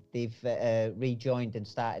then they've rejoined and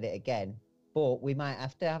started it again. But we might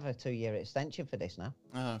have to have a 2-year extension for this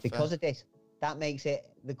now because of this. That makes it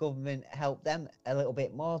the government help them a little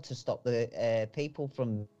bit more to stop the people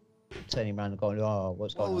from turning around and going, oh,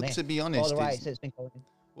 what's going on here? To be honest, all the riots that's been going on.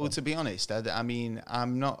 Well, to be honest, I mean,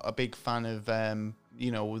 I'm not a big fan of,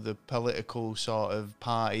 the political sort of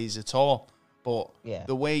parties at all. But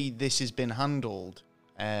the way this has been handled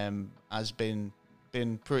has been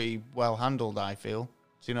pretty well handled, I feel.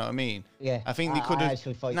 Do you know what I mean? Yeah. I think they could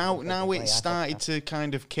have... Now it's started to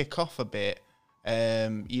kind of kick off a bit.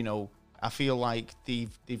 I feel like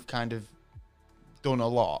they've kind of done a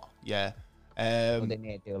lot, yeah. Well, they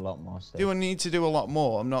need to do a lot more stuff. Do I need to do a lot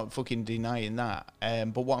more? I'm not fucking denying that.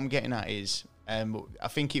 But what I'm getting at is, I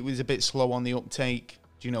think it was a bit slow on the uptake.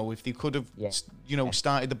 Do you know, if they could have,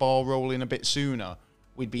 started the ball rolling a bit sooner,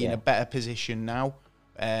 we'd be in a better position now.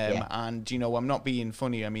 And, I'm not being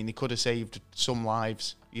funny. I mean, they could have saved some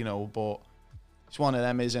lives, but it's one of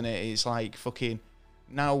them, isn't it? It's like fucking,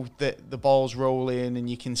 now that the ball's rolling and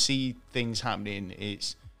you can see things happening,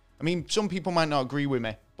 some people might not agree with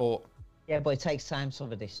me, but... Yeah, but it takes time,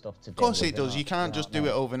 some of this stuff to do. Of course it does. You can't just do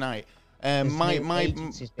it overnight.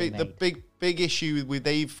 The big issue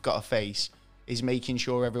they've got to face is making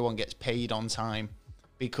sure everyone gets paid on time,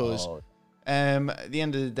 because at the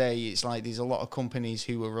end of the day, it's like there's a lot of companies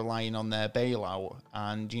who are relying on their bailout,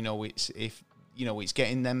 and it's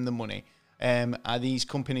getting them the money. Are these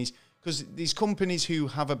companies, because these companies who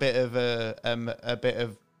have a bit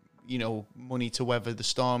of money to weather the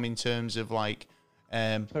storm in terms of like.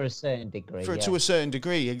 For a certain degree. To a certain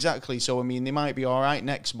degree, exactly. So, I mean, they might be all right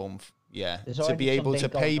next month, to be able to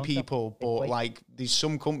pay people. But, like, there's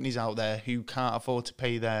some companies out there who can't afford to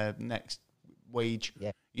pay their next wage,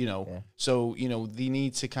 So, they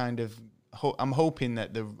need to kind of... I'm hoping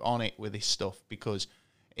that they're on it with this stuff, because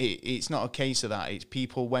it's not a case of that. It's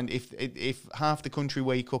people if half the country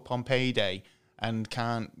wake up on payday and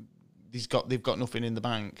they've got nothing in the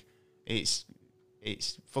bank, it's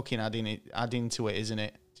fucking adding to it, isn't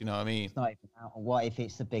it? Do you know what I mean? It's not even out. What if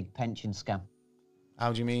it's a big pension scam?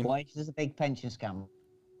 How do you mean? What if there's a big pension scam?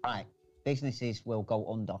 Right, businesses will go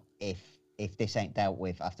under if this ain't dealt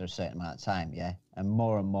with after a certain amount of time, yeah? And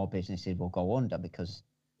more businesses will go under because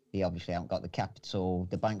they obviously haven't got the capital.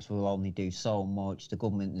 The banks will only do so much. The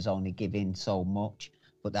government is only giving so much.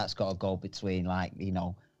 But that's got to go between, like,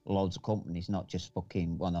 loads of companies, not just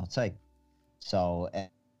fucking one or two. So...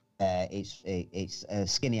 it's a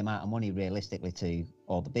skinny amount of money realistically to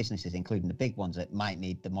all the businesses, including the big ones that might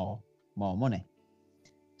need the more money.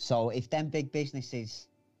 So if them big businesses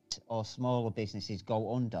or smaller businesses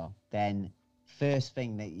go under, then first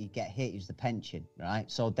thing that you get hit is the pension, right?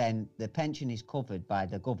 So then the pension is covered by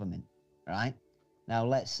the government, right? Now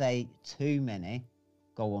let's say too many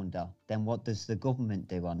go under, then what does the government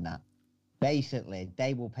do on that? Basically,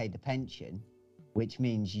 they will pay the pension, which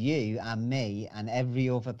means you and me and every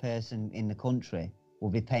other person in the country will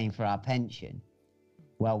be paying for our pension.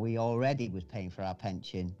 Well, we already was paying for our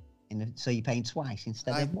pension, so you're paying twice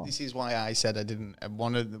instead of one. This is why I said I didn't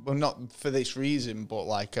want to, well, not for this reason, but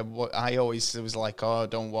like I always was like, I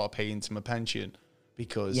don't want to pay into my pension,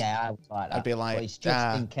 because I was like that. I'd be like, it's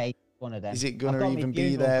just in case one of them. Is it going to even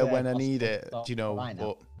be there when I need it? But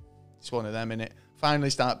it's one of them, innit? Finally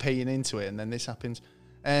start paying into it, and then this happens.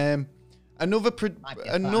 Another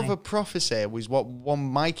prophecy was what one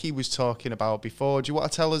Mikey was talking about before. Do you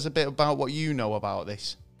want to tell us a bit about what you know about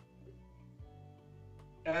this?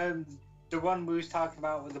 The one we was talking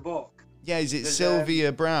about with the book. Yeah, is it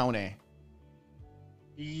Sylvia Brownie?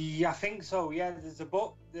 Yeah, I think so. Yeah, there's a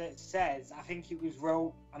book that says, I think it was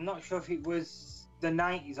wrote, I'm not sure if it was the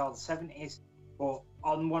 90s or the 70s, but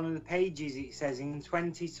on one of the pages it says in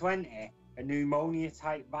 2020, a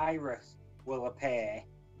pneumonia-type virus will appear.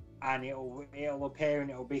 And it'll appear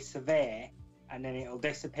and it'll be severe, and then it'll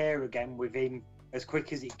disappear again within as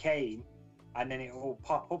quick as it came, and then it'll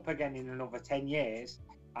pop up again in another 10 years,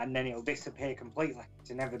 and then it'll disappear completely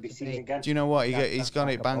to never be seen again. Do you know what? He's got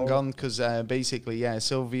it bang on, because basically,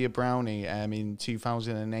 Sylvia Brownie in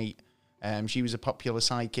 2008, she was a popular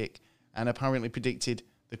psychic and apparently predicted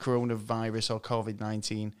the coronavirus or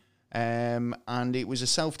COVID-19, and it was a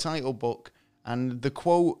self-titled book. And the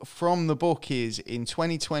quote from the book is, in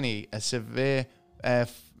 2020, a severe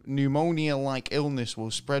pneumonia-like illness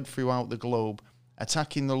will spread throughout the globe,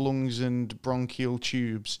 attacking the lungs and bronchial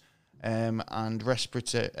tubes. and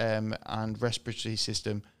respiratory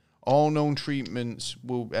system. All known treatments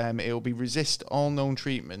will it'll be resist all known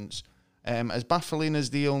treatments. As baffling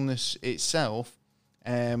as the illness itself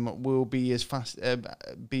will be as fast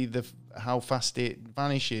how fast it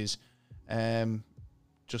vanishes,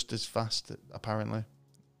 just as fast apparently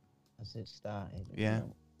as it started. Yeah.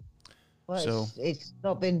 Well, So it's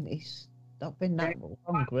not been that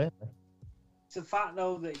long, really. It's the fact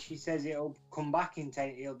though that she says it'll come back in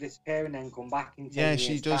 10, it'll disappear and then come back in 10 yeah, years.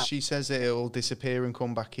 she does. Time. She says that it'll disappear and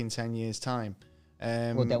come back in 10 years' time.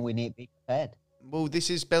 Well, then we need to be prepared. Well, this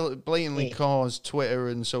is blatantly caused Twitter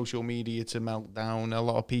and social media to melt down. A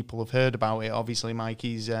lot of people have heard about it. Obviously,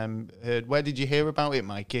 Mikey's heard. Where did you hear about it,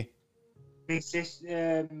 Mikey? My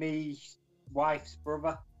sister, my wife's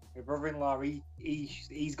brother, my brother-in-law,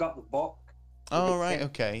 he's got the book. Oh, right,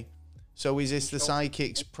 okay. So is this the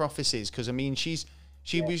psychic's prophecies? Because I mean, she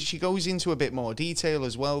goes into a bit more detail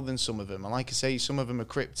as well than some of them. And like I say, some of them are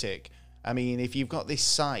cryptic. I mean, if you've got this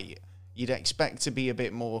site, you'd expect to be a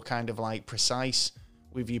bit more kind of like precise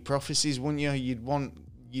with your prophecies, wouldn't you? You'd want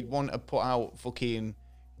to put out fucking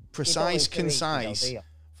precise, concise,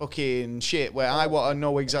 fucking shit where I want to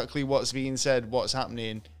know exactly what's being said, what's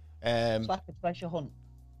happening. It's like a treasure hunt.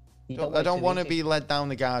 I don't want to be led down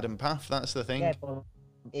the garden path. That's the thing. Yeah, but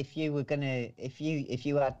if you were if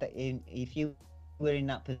you were in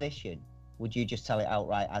that position, would you just tell it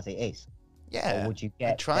outright as it is? Yeah. Or would you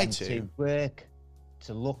get try them to work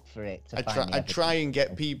to look for it? I'd try and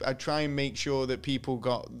get people. I'd try and make sure that people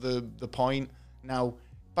got the point. Now,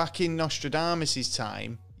 back in Nostradamus's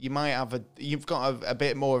time, you've got a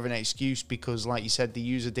bit more of an excuse because, like you said, they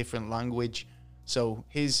use a different language. So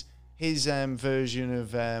his version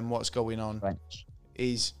of what's going on French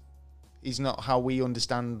is not how we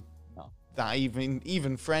understand that.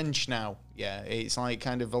 Even French now, yeah, it's like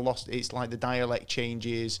kind of a lost. It's like the dialect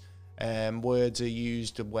changes. Words are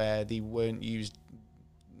used where they weren't used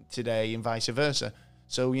today, and vice versa.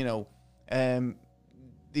 So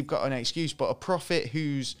they've got an excuse. But a prophet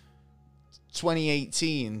who's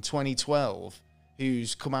 2018, 2012,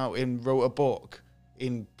 who's come out and wrote a book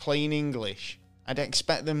in plain English, I'd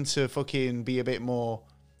expect them to fucking be a bit more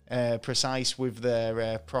precise with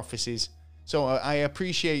their prophecies. So I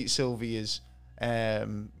appreciate Sylvia's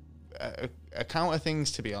account of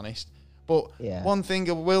things, to be honest. But one thing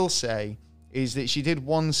I will say is that she did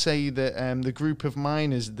once say that the group of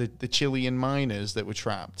miners, the Chilean miners that were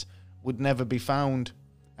trapped, would never be found.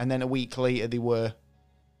 And then a week later they were.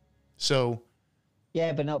 So...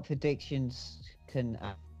 Yeah, but not predictions can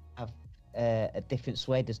have a different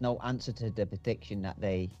sway. There's no answer to the prediction that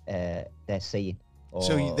they're seeing.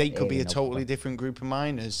 So they could be a totally different group of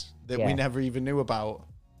miners that we never even knew about.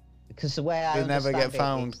 Because the way I they never get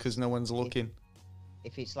found because no one's looking.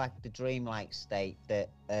 If it's like the dreamlike state that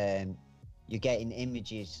you're getting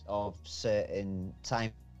images of certain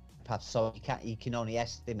time paths, so you can only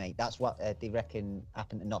estimate. That's what they reckon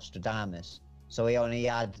happened to Nostradamus. So he only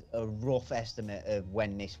had a rough estimate of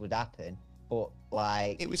when this would happen, but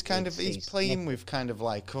like it was kind of he's playing with kind of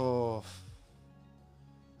like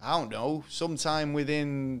I don't know, sometime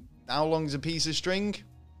within how long's a piece of string?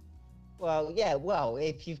 Well, yeah,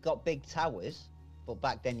 if you've got big towers, but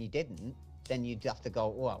back then you didn't, then you'd have to go,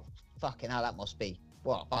 well, fucking hell, that must be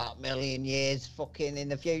what, about a million years fucking in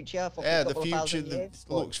the future? Yeah, the future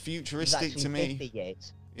looks futuristic to me. 50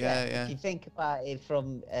 years. Yeah. If you think about it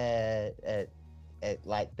from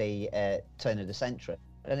like the turn of the century,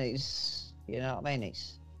 and it's, you know what I mean,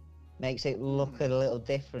 it's makes it look a little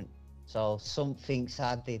different. So something's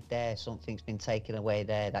added there, something's been taken away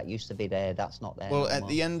there, that used to be there, that's not there Well, anymore. At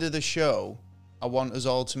the end of the show, I want us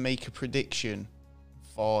all to make a prediction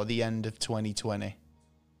for the end of 2020.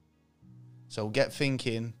 So get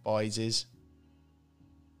thinking, boyses.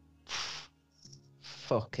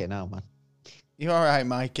 Fucking hell, man. You all right,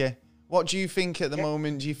 Mikey? What do you think at the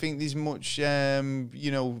moment? Do you think there's much, think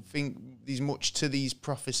there's much to these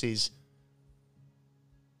prophecies?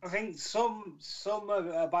 I think some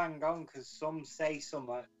are bang on because some say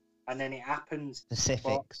something and then it happens.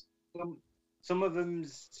 Specifics. Some of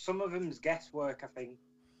them's guesswork. I think.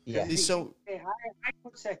 Yeah.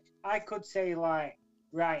 I could say like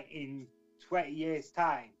right in 20 years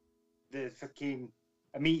time, the fucking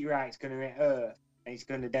a meteorite's going to hit Earth and it's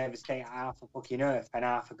going to devastate half of fucking Earth and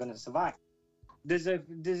half are going to survive.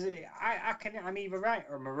 I'm either right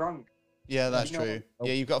or am I wrong? Yeah, that's true.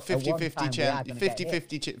 Yeah, you've got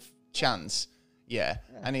 50-50 chance. Yeah.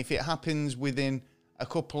 And if it happens within a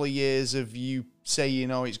couple of years of you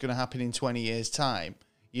saying, it's going to happen in 20 years' time,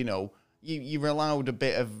 you're allowed a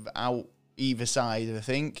bit of out either side, I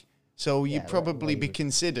think. So you'd probably be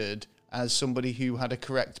considered as somebody who had a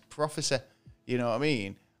correct prophecy. You know what I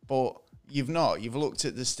mean? But you've not. You've looked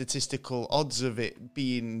at the statistical odds of it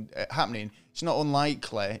being happening. It's not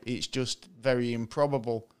unlikely. It's just very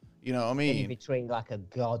improbable. You know what I He'll mean? be treated like a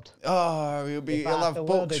god. Oh, If he'll half have the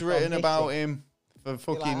world books had written gone about missing, him for Be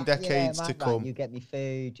fucking like, decades yeah, to man, come. right, you get me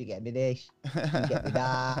food, you get me this, you get me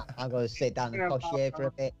that. I'm going to sit down and crochet for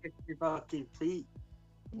a bit. Fucking feet.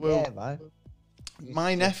 Well, Yeah, man.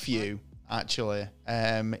 my nephew actually,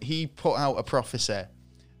 he put out a prophecy.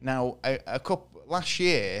 Now, a couple last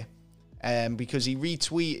year, because he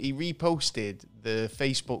reposted the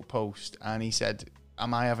Facebook post, and he said,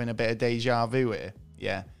 "Am I having a bit of deja vu here?"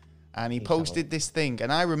 Yeah, and he posted this thing,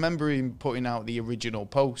 and I remember him putting out the original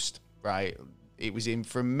post. Right, it was in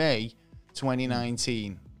from May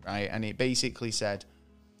 2019. Right, and it basically said,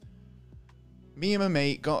 "Me and my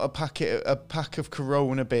mate got a pack of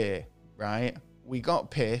Corona beer. Right, we got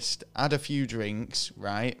pissed, had a few drinks.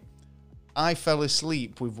 Right, I fell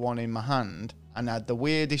asleep with one in my hand and had the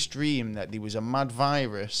weirdest dream that there was a mad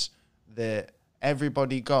virus that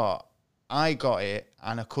everybody got. I got it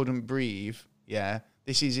and I couldn't breathe." Yeah,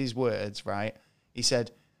 this is his words, right? He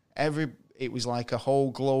said, it was like a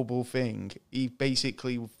whole global thing. He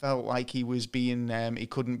basically felt like he was being, he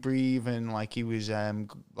couldn't breathe and like he was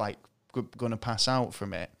like going to pass out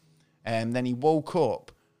from it. And then he woke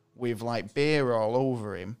up with like beer all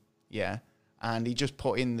over him, yeah, and he just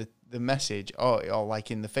put in the message, or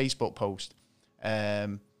like in the Facebook post,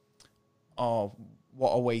 oh,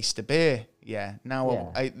 what a waste of beer, yeah.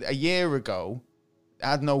 Now, a year ago, I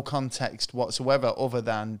had no context whatsoever other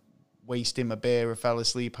than wasting my beer. I fell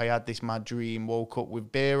asleep, I had this mad dream, woke up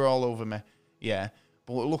with beer all over me, yeah.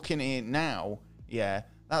 But looking at it now, yeah,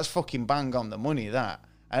 that's fucking bang on the money, that.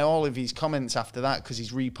 And all of his comments after that, because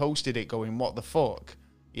he's reposted it going, what the fuck?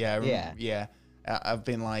 Yeah. I've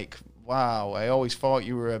been like, wow, I always thought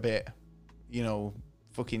you were a bit,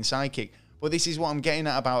 fucking psychic. But this is what I'm getting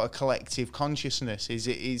at about a collective consciousness.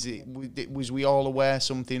 Was we all aware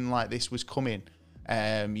something like this was coming?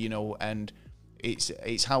 And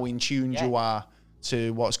it's how in tune you are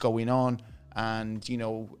to what's going on, and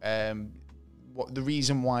what the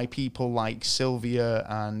reason why people like Sylvia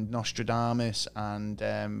and Nostradamus and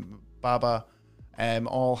Baba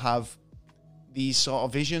all have these sort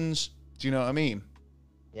of visions. Do you know what I mean?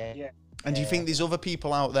 Yeah. And do you think there's other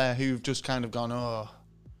people out there who've just kind of gone, oh,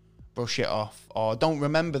 brush it off, or don't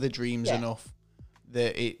remember the dreams enough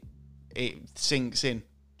that it sinks in?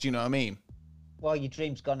 Do you know what I mean? Well, your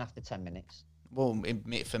dream's gone after 10 minutes. Well,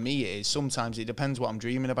 for me it is. Sometimes it depends what I'm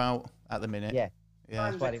dreaming about at the minute. Yeah. Yeah.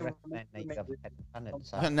 That's why they recommend that you have a pen and at the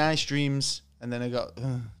I got side. nice dreams, and then I got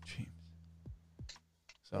dreams.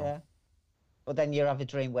 So Yeah. But then you have a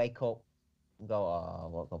dream, wake up, and go, oh,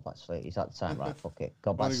 well, go back to sleep. Is that the time? Right, fuck it.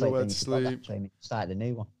 Go back to sleep. Go back Then to you forgot that sleep. dream and start a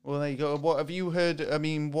new one. well, there you go. What have you heard? I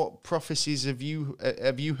mean, what prophecies have you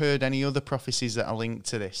heard? Any other prophecies that are linked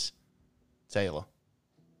to this, Taylor?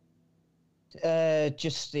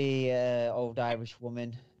 Just the old Irish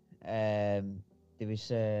woman. There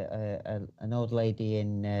was an old lady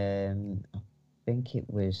in, I think it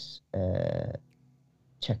was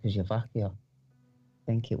Czechoslovakia. I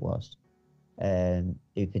think it was,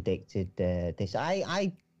 who predicted this.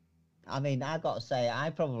 I mean, I got to say, I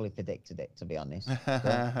probably predicted it, to be honest.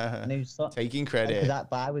 Taking credit.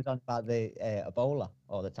 But I was on about the Ebola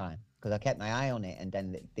all the time because I kept my eye on it, and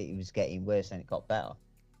then it was getting worse and it got better.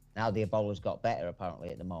 Now the Ebola's got better apparently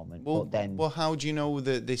at the moment. Well, but then, how do you know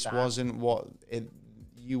that this wasn't what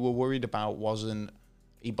you were worried about? Wasn't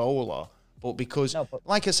Ebola? But because,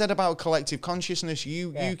 like I said about collective consciousness,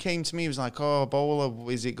 you came to me, it was like, oh,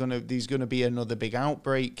 Ebola, there's gonna be another big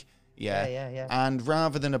outbreak? Yeah. And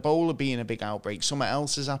rather than Ebola being a big outbreak, something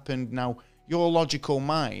else has happened. Now, your logical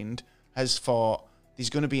mind has thought there's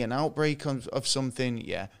going to be an outbreak of something.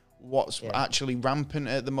 Yeah. What's actually rampant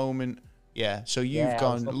at the moment? Yeah. So you've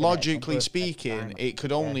gone, logically speaking, it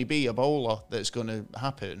could only be Ebola that's going to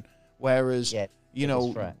happen. Whereas,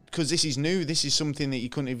 because this is new, this is something that you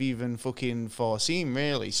couldn't have even fucking foreseen,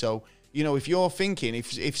 really. So, if you're thinking,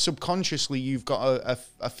 if subconsciously you've got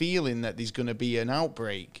a feeling that there's going to be an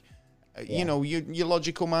outbreak, your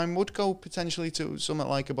logical mind would go potentially to something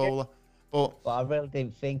like Ebola. But I really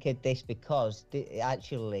didn't think of this because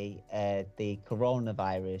actually the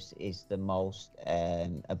coronavirus is the most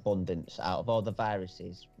abundant out of all the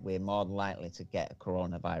viruses. We're more than likely to get a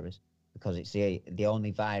coronavirus because it's the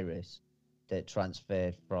only virus that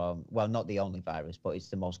transferred from, well, not the only virus, but it's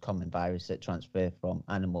the most common virus that transferred from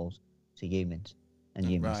animals to humans and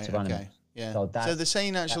humans to animals. Yeah. So they're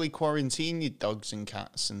saying actually quarantine your dogs and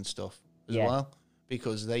cats and stuff as well,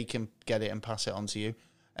 because they can get it and pass it on to you.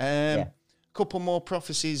 couple more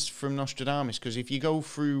prophecies from Nostradamus, because if you go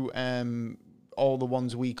through all the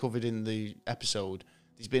ones we covered in the episode,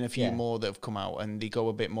 there's been a few more that have come out, and they go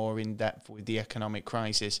a bit more in depth with the economic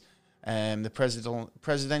crisis. The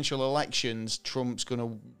presidential elections, Trump's going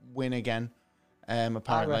to win again,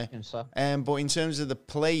 apparently. I reckon so. But in terms of the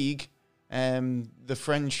plague, the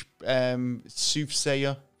French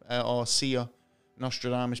soothsayer or seer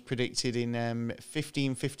Nostradamus predicted in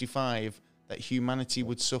 1555 that humanity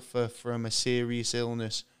would suffer from a serious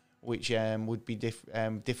illness which would be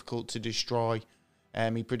difficult to destroy.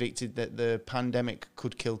 He predicted that the pandemic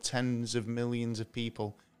could kill tens of millions of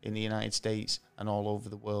people in the United States and all over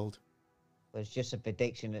the world. There's just a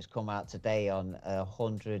prediction that's come out today on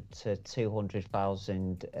 100 to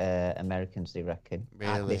 200,000 Americans, they reckon,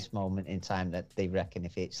 at this moment in time, that they reckon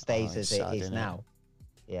if it stays as it is now.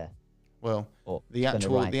 Yeah. Well, the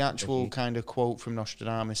actual kind of quote from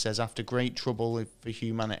Nostradamus says, after great trouble for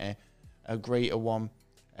humanity, a greater one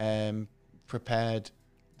prepared,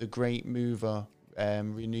 the great mover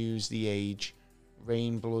renews the age,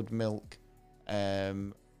 rain, blood, milk,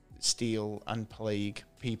 steel and plague.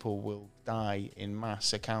 People will die in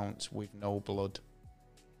mass accounts with no blood.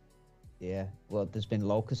 Yeah, well, there's been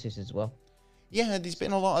locusts as well. Yeah, there's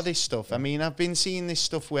been a lot of this stuff. I mean, I've been seeing this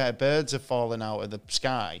stuff where birds are falling out of the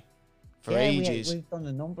sky for ages. We've done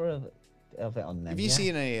a number of it on them. Have you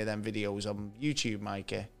seen any of them videos on YouTube,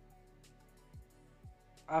 Mikey?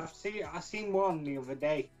 I seen one the other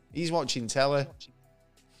day. He's watching telly.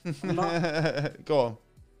 Not, Go on.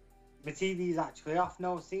 my TV's actually off.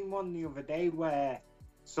 No, I've seen one the other day where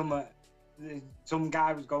some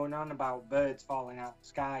guy was going on about birds falling out of the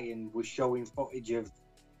sky and was showing footage of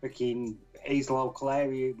freaking his local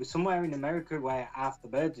area. It was somewhere in America where half the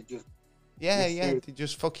birds are just... They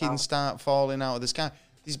just fucking start falling out of the sky.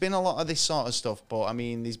 There's been a lot of this sort of stuff, but I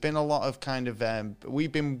mean, there's been a lot of kind of...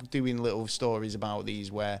 we've been doing little stories about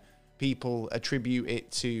these where people attribute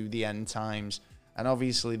it to the end times. And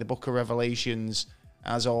obviously the Book of Revelations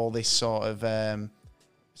has all this sort of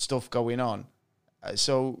stuff going on.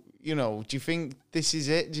 So, you know, do you think this is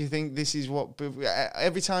it? Do you think this is what...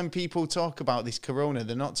 Every time people talk about this corona,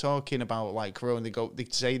 they're not talking about, like, corona. They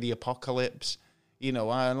say the apocalypse, you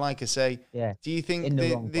know, and like I say, do you think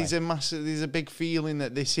there's a big feeling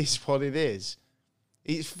that this is what it is?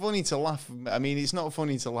 It's funny to laugh. I mean, it's not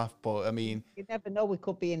funny to laugh, but I mean... You never know. We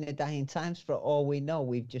could be in the dying times for all we know.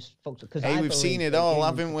 We've just fucked up. Hey, we've seen it all,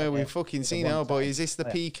 haven't we? We've fucking seen it all, but is this the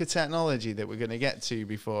peak of technology that we're going to get to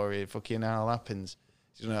before it fucking all happens?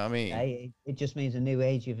 Do you know what I mean? Hey, it just means a new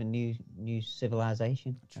age of a new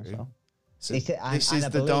civilization. That's all. So this is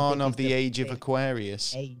the dawn of the age of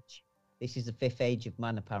Aquarius. This is the fifth age of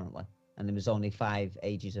man, apparently. And there was only 5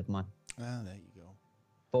 ages of man. Ah, there you go.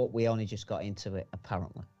 But we only just got into it,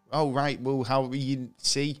 apparently. Oh, right. Well, how you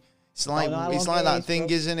see? It's like that thing,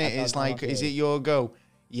 isn't it? It's like, is it your go?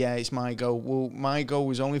 Yeah, it's my go. Well, my go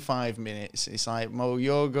was only 5 minutes. It's like, well,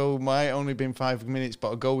 your go might only been 5 minutes,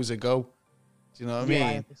 but a go is a go. Do you know what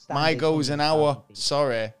I mean? My go's an hour.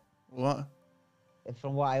 Sorry. What?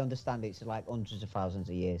 From what I understand, it's like hundreds of thousands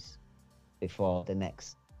of years before the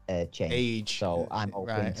next change. Age. So I'm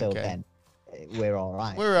hoping until then, we're all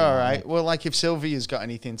right. We're all right. Well, like if Sylvia's got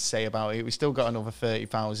anything to say about it, we still got another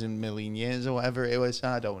 30,000 million years or whatever it was.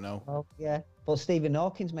 I don't know. Oh, yeah. But Stephen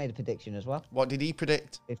Hawking's made a prediction as well. What did he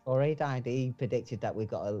predict? Before he died, he predicted that we've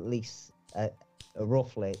got at least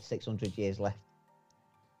roughly 600 years left.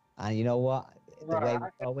 And you know what? The way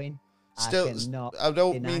we're going, I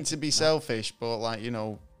don't mean to be selfish, but like, you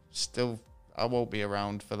know, still, I won't be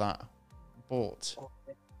around for that. But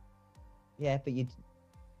yeah, but you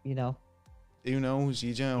know, who knows?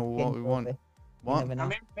 You know what we want. What? I'm in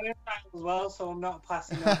fertile as well, so I'm not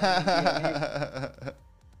passing on.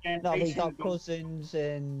 No, we've got cousins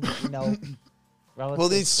and you know. Well,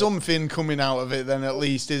 there's something coming out of it then, at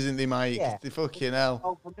least, isn't there, Mike? Yeah. The fucking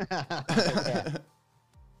hell.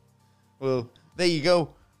 Well, there you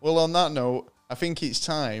go. Well, on that note, I think it's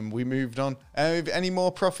time we moved on. Any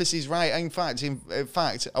more prophecies? Right. In fact,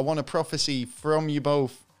 I want a prophecy from you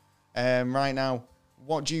both right now.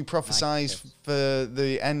 What do you prophesize for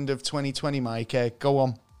the end of 2020, Mike? Go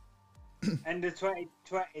on. End of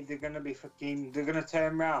 2020, they're gonna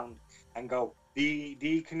turn around and go, the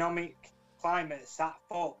economic climate's that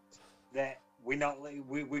fucked that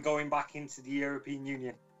we're going back into the European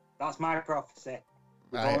Union. That's my prophecy.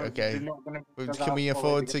 Right, okay. Can we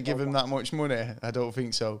afford to give him that much money? I don't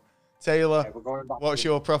think so. Taylor, what's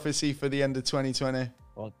your prophecy for the end of 2020?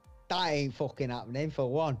 Well, that ain't fucking happening,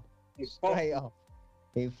 for one. Straight up.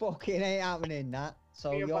 It fucking ain't happening, that.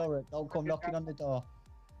 So Europe, don't come knocking on the door.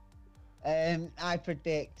 I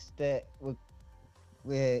predict that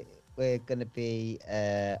we're we're going to be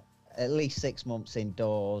at least 6 months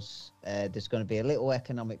indoors. There's going to be a little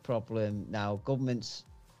economic problem now. Governments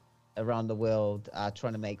around the world are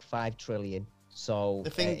trying to make 5 trillion, so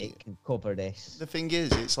it can cover this. The thing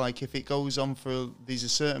is, it's like if it goes on for there's a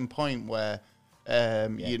certain point where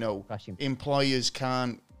you know, employers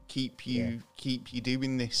can't keep you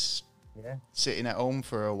doing this, sitting at home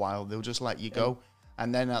for a while. They'll just let you go,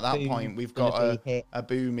 and then at that point we've got a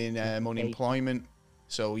boom in unemployment.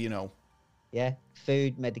 So you know,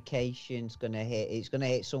 food, medication's gonna hit. It's gonna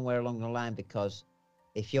hit somewhere along the line, because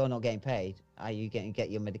if you're not getting paid, are you going to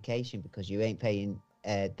get your medication? Because you ain't paying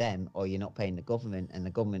them, or you're not paying the government, and the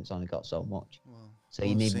government's only got so much. So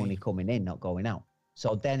you need money coming in, not going out.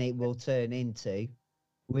 So then it will turn into,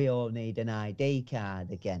 we all need an ID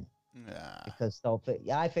card again. Because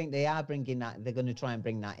I think they are bringing that. They're going to try and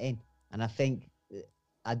bring that in, and I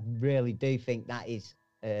really do think that is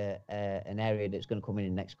an area that's going to come in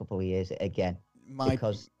the next couple of years again.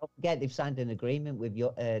 Because don't forget, they've signed an agreement with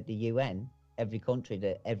the UN, every country,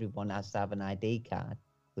 that everyone has to have an ID card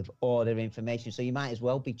with all their information. So you might as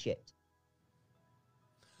well be chipped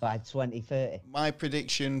by 2030. My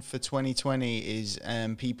prediction for 2020 is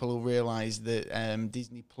people will realise that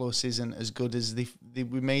Disney Plus isn't as good as they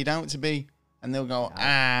were made out to be, and they'll go,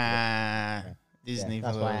 Disney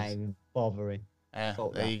Plus. That's why I ain't even bothering.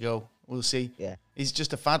 There you go. We'll see. Yeah. It's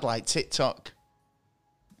just a fad like TikTok.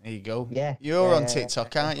 There you go. Yeah. You're on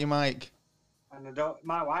TikTok, aren't you, Mike? And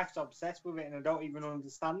my wife's obsessed with it, and I don't even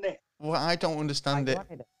understand it. Well, I don't understand it.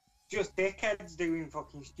 Just dickheads doing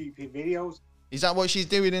fucking stupid videos. Is that what she's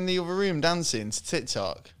doing in the other room, dancing to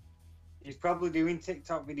TikTok? He's probably doing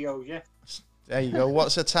TikTok videos, yeah. There you go.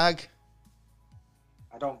 What's her tag?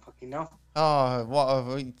 I don't fucking know. Oh,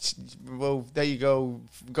 well, there you go.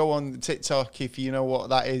 Go on TikTok if you know what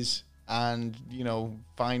that is, and, you know,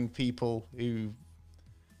 find people who...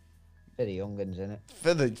 For the young'uns, innit?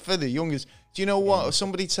 For the young'uns. Do you know what?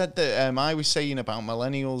 Somebody said that I was saying about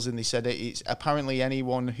millennials, and they said it's apparently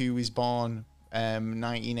anyone who is born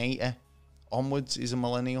 1980 onwards is a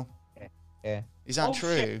millennial. Yeah. Is that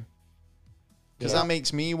true? Because that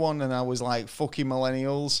makes me one, and I was like, fucking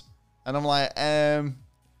millennials. And I'm like, oh,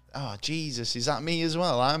 Jesus, is that me as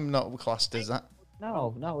well? I'm not classed as that.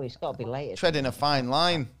 No, it's got to be later. Treading a fine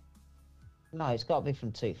line. No, it's got to be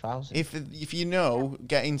from 2000. If you know,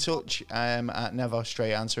 get in touch at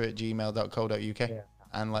neverstraightanswer@gmail.co.uk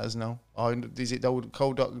and let us know. Or is it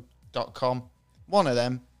co.com? One of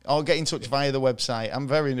them. Or get in touch via the website. I'm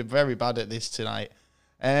very, very bad at this tonight.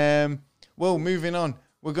 Well, moving on.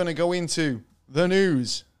 We're going to go into the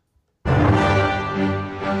news.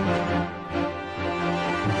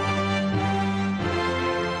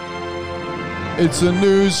 It's the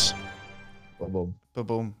news. Boom.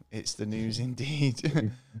 Ba-boom. It's the news indeed.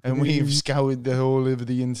 And we've scoured the whole of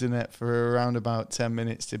the internet for around about 10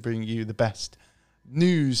 minutes to bring you the best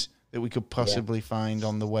news that we could possibly find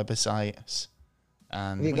on the websites.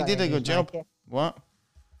 And we did a good job. Mikey? What?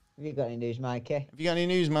 Have you got any news, Mikey? Have you got any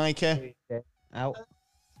news, Mikey? Out.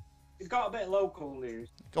 It's got a bit of local news.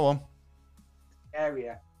 Go on.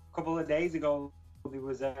 Area. A couple of days ago, there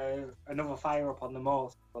was another fire up on the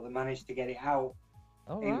moors, but they managed to get it out.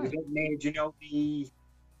 Oh, It was up near, do you know, the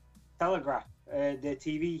telegraph, the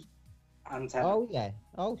TV antenna. Oh, yeah.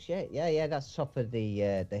 Oh, shit. Yeah, that's top of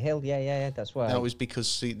the hill. Yeah, that's why. That was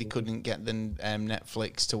because they couldn't get the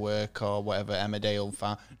Netflix to work or whatever, Emmerdale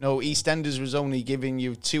fan. No, EastEnders was only giving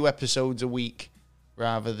you 2 episodes a week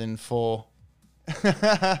rather than 4.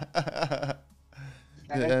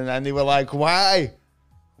 And they were like, why?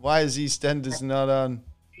 Why is EastEnders not on?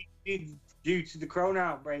 Due to the corona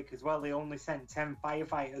outbreak as well, they only sent 10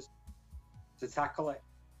 firefighters to tackle it.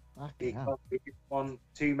 Because we didn't want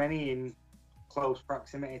too many in close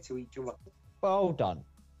proximity to each other. But hold on.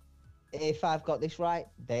 If I've got this right,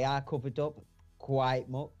 they are covered up quite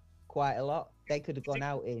a lot. They could have gone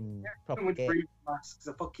out in proper gear. Masks,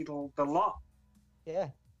 the lot. Yeah,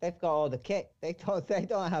 they've got all the kit. They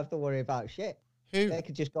don't have to worry about shit. Who? They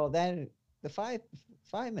could just go there. The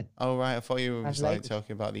firemen. Oh, right. I thought you were like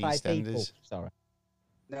talking about the EastEnders. Sorry.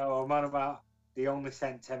 No, I'm on about they only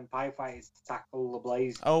sent 10 firefighters to tackle the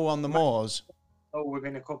blaze. Oh, on the moors? Oh,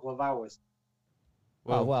 within a couple of hours.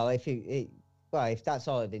 Well, if that's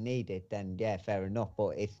all they needed, then yeah, fair enough.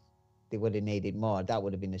 But if they would have needed more, that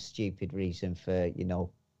would have been a stupid reason for,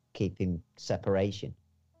 keeping separation.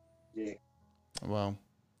 Yeah. Well,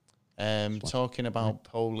 talking about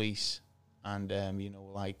police and,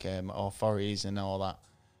 authorities and all that,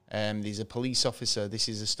 there's a police officer, this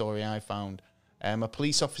is a story I found, a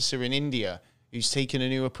police officer in India who's taken a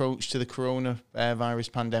new approach to the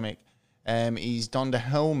coronavirus pandemic. He's donned a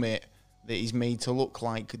helmet that he's made to look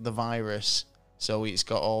like the virus. So it's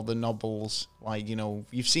got all the knobbles, like, you know,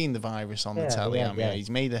 you've seen the virus on the telly, haven't you? He's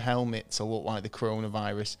made a helmet to look like the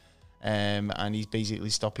coronavirus, and he's basically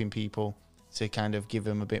stopping people to kind of give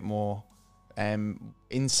them a bit more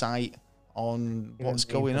insight on what's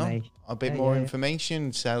going on, a bit more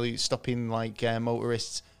information, so stopping like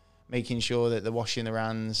motorists, making sure that they're washing their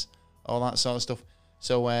hands, all that sort of stuff.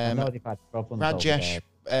 So I know they've had problems Rajesh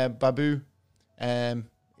Babu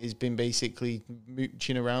has been basically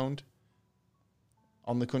mooching around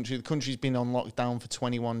on the country. The country's been on lockdown for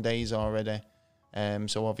 21 days already.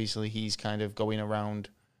 So obviously he's kind of going around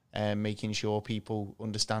making sure people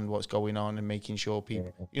understand what's going on and making sure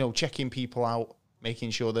people, you know, checking people out,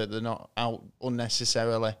 making sure that they're not out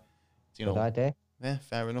unnecessarily. You know, good idea. Yeah,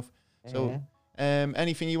 fair enough. So,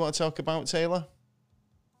 anything you want to talk about, Taylor?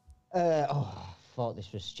 I thought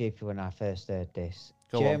this was stupid when I first heard this.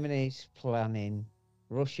 Germany's planning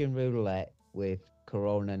Russian roulette with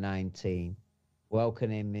Corona-19,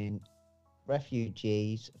 welcoming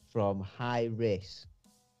refugees from high-risk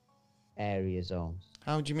area zones.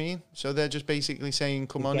 How do you mean? So they're just basically saying,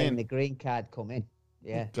 "Come on in." The green card, come in.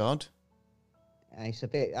 Yeah. Oh, God. And it's a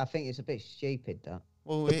bit. I think it's a bit stupid that.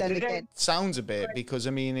 Well, it sounds a bit, because I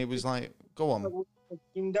mean, it was like, go on.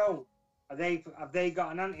 Have they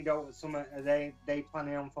got an antidote or something? Are they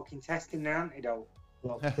planning on fucking testing their antidote?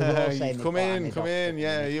 Look, come in.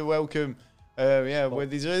 Yeah, you're welcome. Well,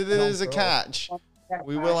 there's a catch.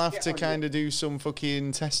 We will have to kind of do some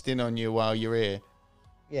fucking testing on you while you're here.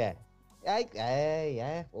 Yeah.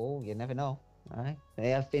 Yeah. Oh, you never know. All right. They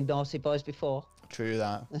have been naughty boys before. True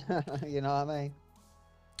that. You know what I mean?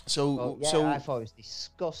 So I thought it was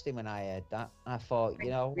disgusting when I heard that. I thought, you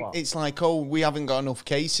know what? It's like, we haven't got enough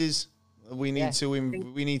cases. We need to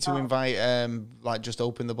invite like just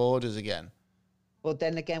open the borders again. Well,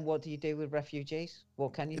 then again, what do you do with refugees?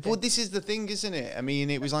 What can you do? Well, this is the thing, isn't it? I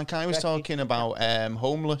mean, it was like I was talking about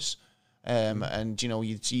homeless, and, you know,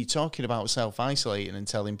 you're talking about self-isolating and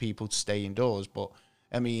telling people to stay indoors. But,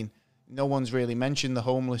 I mean, no one's really mentioned the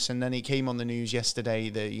homeless. And then it came on the news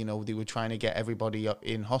yesterday that, you know, they were trying to get everybody up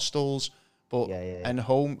in hostels, but and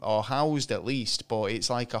home or housed at least. But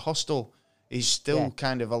it's like a hostel is still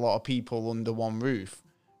kind of a lot of people under one roof.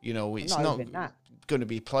 You know, it's not going to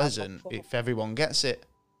be pleasant if everyone gets it.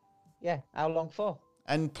 Yeah, how long for?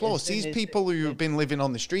 And plus, these people who have been living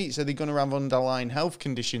on the streets, are they going to have underlying health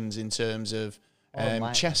conditions in terms of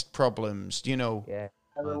chest problems, you know? Yeah.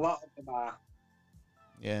 A lot of them are.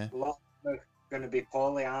 Yeah. A lot of them are going to be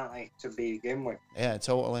poorly, aren't they, to begin with? Yeah,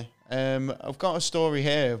 totally. I've got a story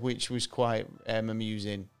here which was quite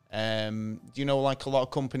amusing. You know, like a lot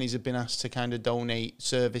of companies have been asked to kind of donate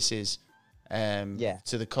services to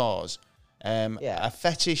the cause. A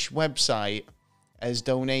fetish website has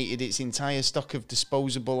donated its entire stock of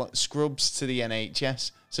disposable scrubs to the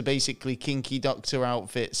NHS. So basically, kinky doctor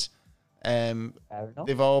outfits.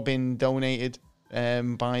 They've all been donated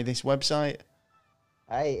by this website.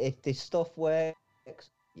 Hey, if this stuff works,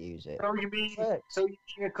 use it. So you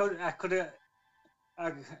mean I could have...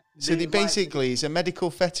 So they basically, it's a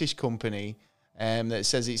medical fetish company that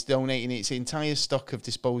says it's donating its entire stock of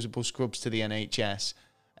disposable scrubs to the NHS.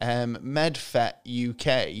 MedFet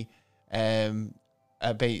UK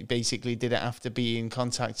basically did it after being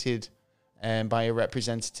contacted by a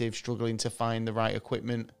representative struggling to find the right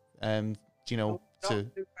equipment. You know, to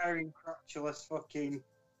wearing crotchless fucking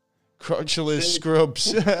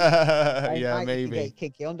scrubs. Yeah, maybe. You get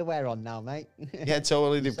kinky underwear on now, mate. Yeah,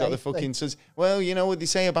 totally. They've got the fucking... Well, you know what they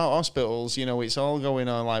say about hospitals, you know, it's all going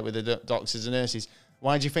on like with the doctors and nurses.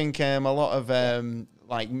 Why do you think a lot of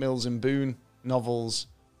like Mills and Boon novels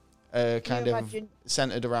kind of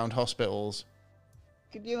centered around hospitals?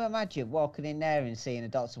 Could you imagine walking in there and seeing a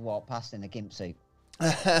doctor walk past in a gimp suit?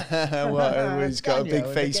 Well, he's got a big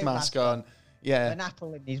face mask on. Yeah. An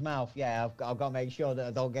apple in his mouth. Yeah, I've got to make sure that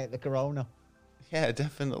I don't get the corona. Yeah,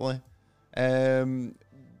 definitely. Have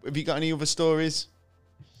you got any other stories?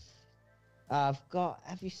 Have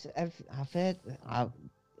you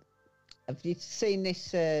seen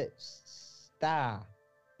this star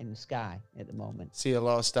in the sky at the moment? See a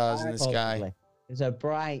lot of stars in the sky. There's a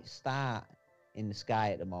bright star in the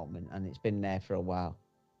sky at the moment, and it's been there for a while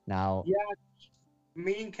now. Yeah,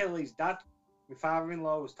 me and Kelly's dad, my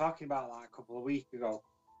father-in-law, was talking about that a couple of weeks ago,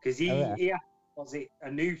 because he was it a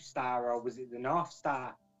new star or was it the North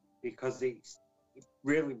Star, because it's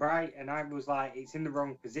really bright, and I was like, it's in the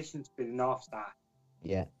wrong position to be the North Star.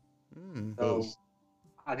 Yeah. So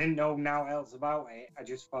I didn't know now else about it. I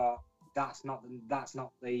just thought that's not the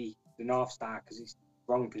North Star, because it's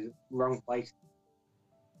wrong place.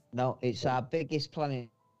 No, it's our biggest planet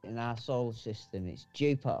in our solar system. It's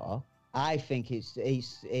Jupiter, I think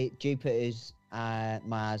Jupiter's,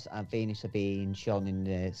 Mars, and Venus are being shown in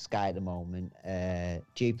the sky at the moment.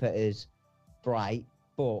 Jupiter's bright,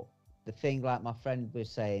 but the thing, like my friend was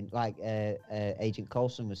saying, like Agent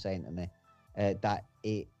Coulson was saying to me, that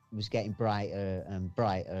it was getting brighter and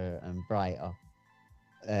brighter and brighter.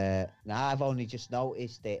 Now I've only just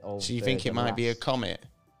noticed it over. So you think it might be a last- comet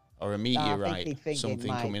or a No, I meteorite, think it something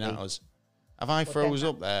might coming at be. us? Have I But froze then-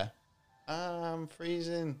 up there? I'm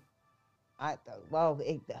freezing. Well,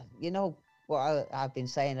 you know what I've been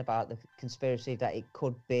saying about the conspiracy, that it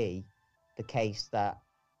could be the case that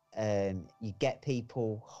you get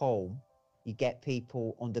people home, you get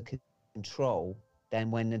people under control. Then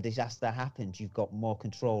when the disaster happens, you've got more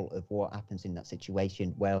control of what happens in that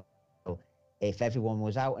situation. Well, if everyone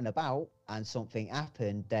was out and about and something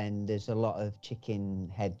happened, then there's a lot of chicken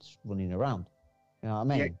heads running around. You know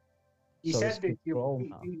what I Yeah. mean? You So it's said that control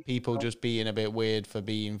now. People just being a bit weird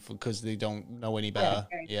because they don't know any better.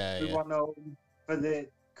 Yeah, we yeah. want to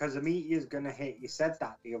because the meteor's gonna hit. You said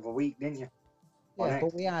that the other week, didn't you? Yeah, Honest.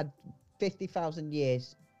 but we had 50,000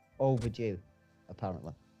 years overdue,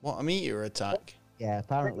 apparently. What, a meteor attack? Yeah,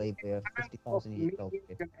 apparently we're 50,000 The years meteor's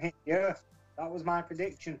overdue. gonna hit the Earth. That was my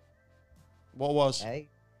prediction. What was? Hey,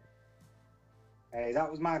 That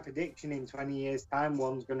was my prediction. In 20 years' time,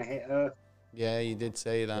 one's gonna hit Earth. Yeah, you did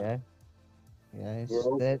say that. yeah. Yeah, it's, We're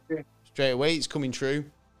all- Straight away, it's coming true.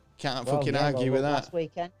 Can't fucking argue with that.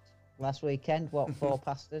 Last weekend, what, 4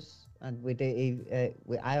 pastors? And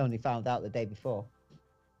I only found out the day before.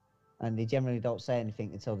 And they generally don't say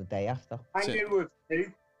anything until the day after. I So- knew of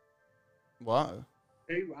two. What?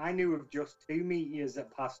 I knew of just 2 meteors that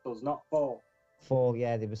passed us, not 4. 4,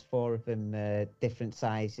 yeah, there was 4 of them, different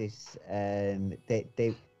sizes.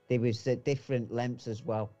 There was different lengths as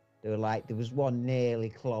well. They were like, there was one nearly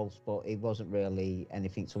close, but it wasn't really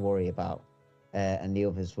anything to worry about. And the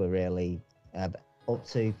others were really up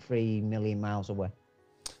to 3 million miles away.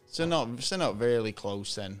 So not really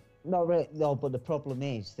close then. No, really, no, but the problem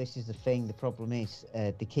is, this is the thing, the problem is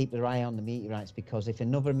they keep their eye on the meteorites, because if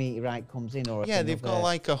another meteorite comes in, or if Yeah, they've got another-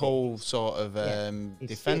 like a whole sort of Yeah, it's-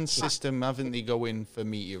 defense it's- system, haven't they, going for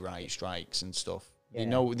meteorite strikes and stuff. Yeah.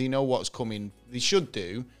 They know what's coming. They should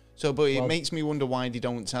do. So, but it Well- makes me wonder why they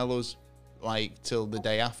don't tell us like till the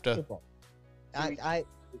day after. I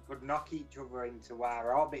We could knock each other into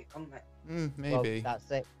our orbit, couldn't they? Maybe. Well,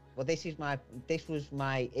 that's it. Well, this was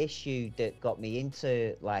my issue that got me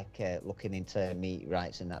into looking into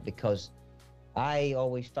meteorites and that, because I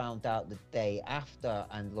always found out the day after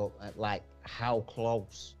and looked at like how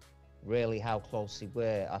close they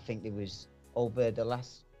were. I think it was over the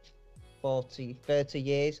last 30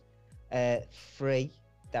 years, 3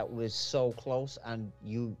 that was so close, and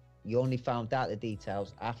you only found out the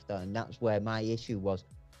details after, and that's where my issue was.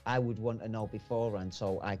 I would want to know beforehand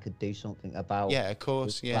so I could do something about. Yeah, of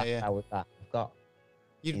course. Yeah, yeah. How that I've got.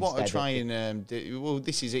 You'd want to instead try of- and well,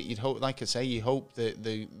 this is it. You'd hope, like I say, you hope that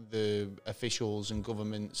the officials and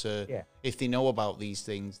governments, Yeah. if they know about these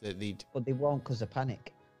things, that they'd But they won't because of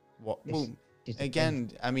panic. what. This Well, is the thing.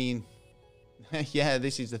 again, I mean, yeah,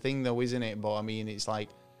 this is the thing, though, isn't it? But I mean, it's like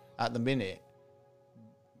at the minute,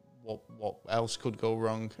 what else could go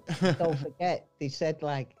wrong? Don't forget, they said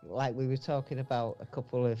like we were talking about a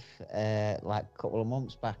couple of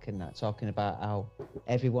months back, and that, talking about how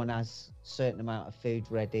everyone has a certain amount of food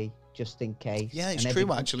ready just in case. Yeah, it's and true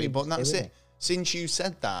everyone actually, seems but to that's doing it. Since you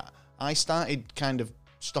said that, I started kind of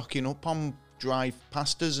stocking up on dry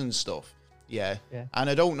pastas and stuff. Yeah. Yeah. And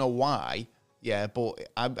I don't know why. Yeah, but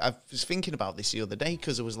I was thinking about this the other day,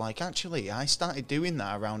 because I was like, actually, I started doing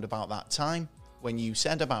that around about that time when you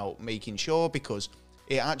said about making sure, because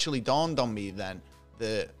it actually dawned on me then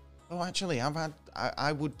that, oh, actually,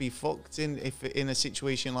 I would be fucked in a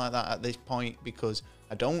situation like that at this point, because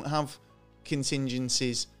I don't have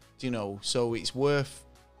contingencies, so it's worth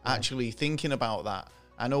actually thinking about that.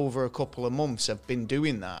 And over a couple of months, I've been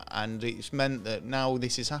doing that, and it's meant that now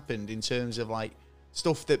this has happened in terms of like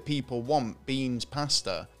stuff that people want, beans,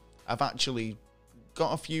 pasta. I've actually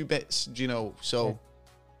got a few bits, so. Yeah.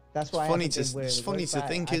 That's why It's funny to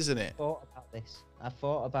think, isn't it? I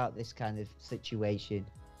thought about this kind of situation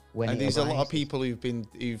when And it there's a lot of arises. people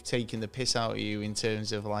who've taken the piss out of you in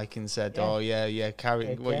terms of like, and said, Yeah. oh yeah, Karen,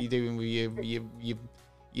 Yeah, what yeah. are you doing with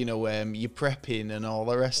your prepping and all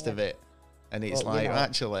the rest of it? And it's Well, like, I'm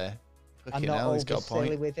actually, fucking not hell, he's got a over silly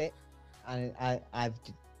point. with it, and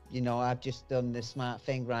I've just done the smart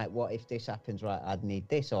thing. Right, what if this happens? Right, I'd need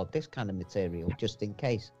this or this kind of material just in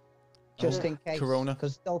case. Just Oh, in case. Corona.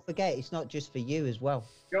 Because don't forget, it's not just for you as well.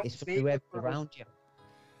 Don't It's for speak whoever for us. around you.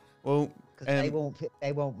 Well, Because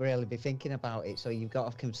they won't really be thinking about it. So you've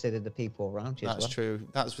got to consider the people around you. That's as well. true.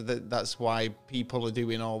 That's why people are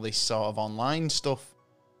doing all this sort of online stuff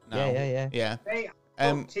now. Yeah. Hey, I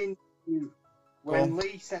Um, looked into when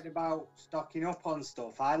Lee said about stocking up on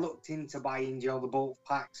stuff. I looked into buying the bulk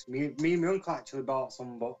packs. Me and my uncle actually bought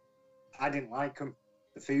some, but I didn't like them.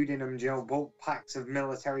 The food in them, bulk packs of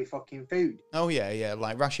military fucking food. Oh yeah,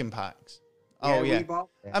 like ration packs. Yeah, Oh yeah. we bought.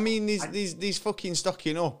 I mean, these fucking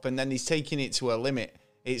stocking up, and then he's taking it to a limit.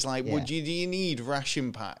 It's like, Yeah. do you need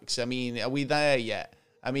ration packs? I mean, are we there yet?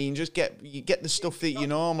 I mean, just get the stuff that you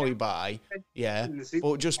normally buy, yeah,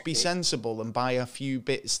 but just be sensible and buy a few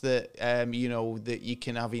bits that that you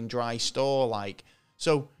can have in dry store, like.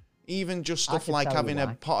 So even just stuff can like tell you having a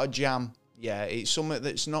why. pot of jam, yeah, it's something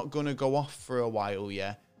that's not gonna go off for a while,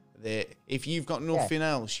 yeah. That if you've got nothing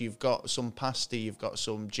else, you've got some pasta, you've got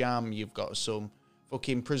some jam, you've got some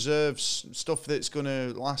fucking preserves, stuff that's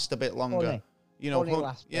gonna last a bit longer. Honey. You know, Honey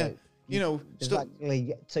lasts yeah. about- There's stuff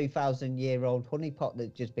actually 2,000-year-old honey pot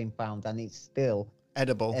that's just been found, and it's still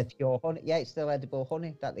edible. pure honey. Yeah, it's still edible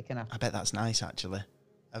honey that they can have. I bet that's nice, actually.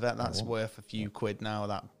 I bet that's worth a few quid now,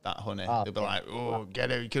 that honey. Oh, They'll be yeah. like, oh,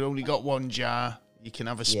 get it. You can only got one jar. You can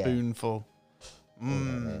have a Yeah. spoonful.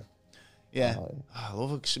 Yeah. Oh, I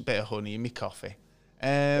love a bit of honey in my coffee.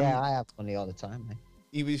 yeah, I have honey all the time, mate.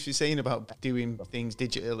 He was saying about doing things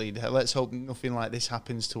digitally. Let's hope nothing like this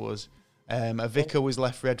happens to us. A vicar was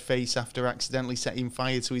left red-faced after accidentally setting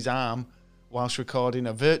fire to his arm whilst recording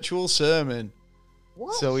a virtual sermon.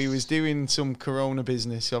 What? So he was doing some corona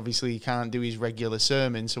business. Obviously, he can't do his regular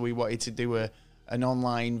sermon, so he wanted to do an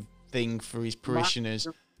online thing for his parishioners.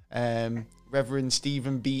 Reverend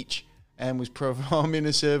Stephen Beach was performing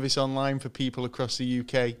a service online for people across the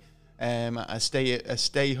UK. A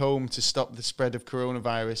stay home to stop the spread of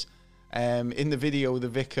coronavirus. In the video, the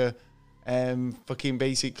vicar fucking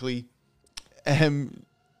basically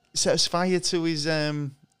sets fire to his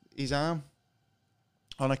arm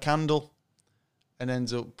on a candle, and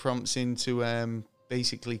ends up prompts him to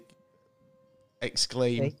basically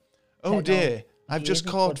exclaim, See? "Oh dear, Technology I've just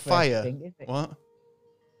isn't caught good for fire." everything, is it? What?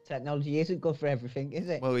 Technology isn't good for everything, is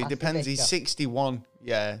it? Well, it That's the depends. He's vicar. 61,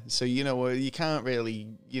 yeah. So you can't really,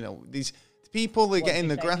 these people that What, get in you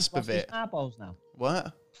the saying grasp he's lost of his it. marbles now?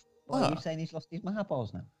 What? What are What? you saying? He's lost his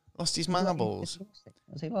marbles now? Lost his Has he marbles. lost it?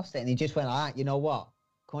 Has he lost it? And he just went, all right, you know what?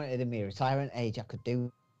 Coming to my retirement age, I could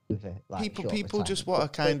do with it. Like, People just want to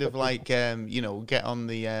kind of like get on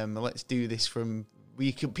the let's do this from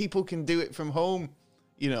people can do it from home,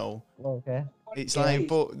 Okay. It's Yeah. like,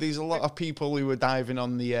 but there's a lot of people who are diving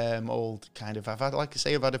on the old kind of. I've had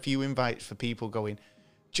a few invites for people going,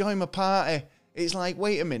 join my party. It's like,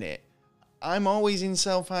 wait a minute, I'm always in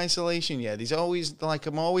self-isolation. Yeah, there's always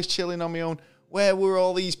I'm always chilling on my own. Where were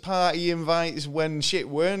all these party invites when shit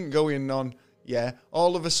weren't going on? Yeah,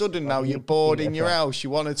 all of a sudden now you're bored in your house. You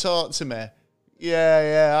want to talk to me?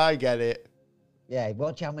 Yeah, I get it. Yeah,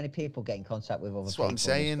 watch how many people get in contact with other That's people. what I'm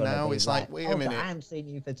saying now. It's like, wait a minute. I haven't seen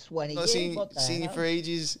you for 20 Not years. seen What the you hell? for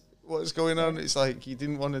ages. What's going on? It's like you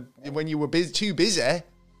didn't want to when you were too busy.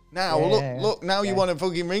 Now Yeah, look. Now you yeah. want to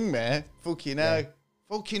fucking ring me? Fucking hell.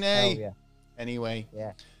 Fucking Oh, hey. yeah, Anyway,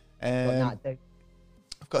 yeah. But nah,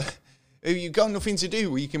 I've got. You've got nothing to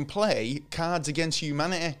do. You can play Cards Against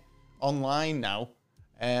Humanity online now.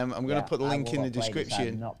 I'm going to put the link in the description.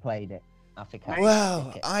 I've not played it. I think I Well,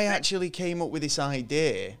 think it. I actually came up with this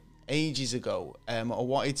idea ages ago. I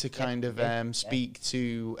wanted to kind of speak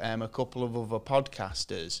to a couple of other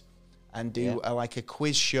podcasters and do a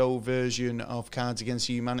quiz show version of Cards Against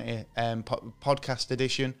Humanity podcast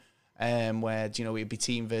edition, where it'd be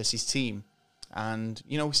team versus team, and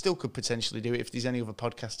we still could potentially do it if there's any other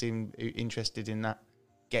podcasting interested in that.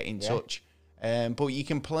 Get in touch. But you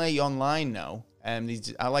can play online now.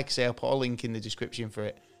 I like to say I'll put a link in the description for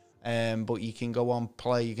it. But you can go on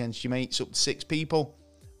play against your mates up to 6 people,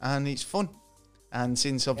 and it's fun. And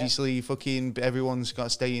since obviously fucking everyone's got to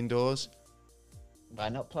stay indoors, Why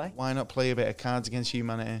not play? why not play a bit of Cards Against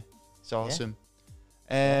Humanity? It's awesome.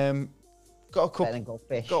 Got a Better couple. than go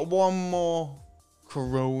fish. Got one more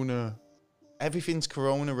Corona. Everything's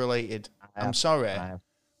Corona related. I'm sorry, I have.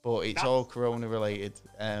 but it's all Corona related.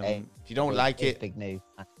 Hey, If you don't like it's it, big news.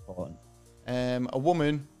 That's important.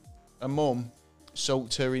 a mum,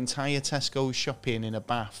 soaked her entire Tesco shopping in a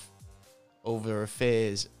bath over her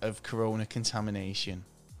fears of corona contamination.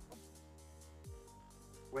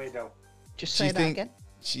 Weirdo. Just Do you say that think- again.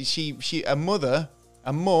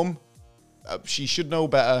 A mum, she should know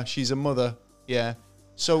better. She's a mother, yeah.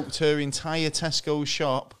 Soaked her entire Tesco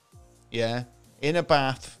shop, yeah, in a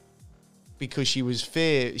bath because she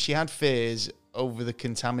had fears over the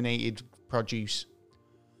contaminated produce.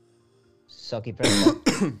 soggy bread.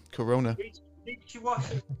 Corona. Did she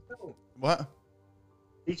wash it in soap? What?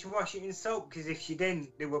 Did she wash it in soap? Because if she didn't,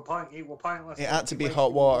 it were pointless. It had to be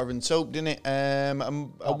hot water and soap, didn't it?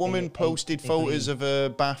 A woman posted photos of a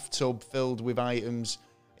bathtub filled with items,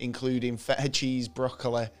 including feta cheese,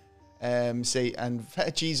 broccoli. And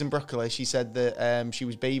feta cheese and broccoli. She said that she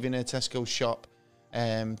was bathing her Tesco shop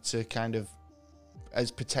to kind of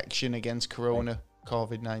as protection against Corona,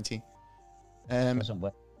 COVID-19. Doesn't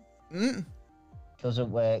work. Mm?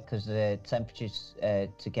 Doesn't work because the temperatures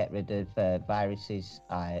to get rid of viruses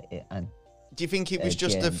and. Do you think it was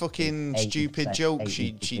just a fucking 80%, stupid joke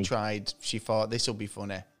she 80%. tried? She thought this will be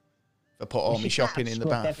funny. If I put all my shopping in the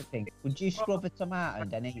bath. Everything. Would you scrub a tomato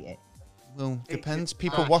and then eat it? Well, depends.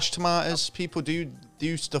 People wash tomatoes. People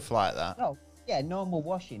do stuff like that. No, yeah, normal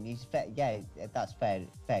washing is fair. Yeah, that's fair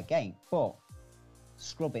game. But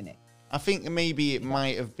scrubbing it. I think maybe it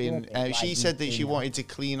might have been. She said that she wanted to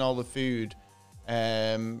clean all the food,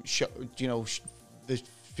 the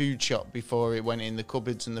food shop before it went in the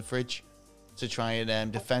cupboards and the fridge, to try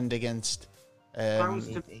and defend against, and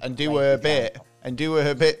do her bit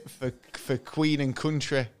for Queen and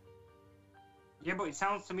country. Yeah, but it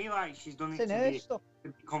sounds to me like she's done it to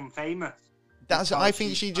become famous. I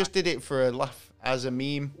think she just did it for a laugh, as a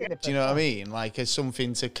meme. Do you know what I mean? Like as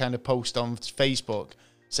something to kind of post on Facebook,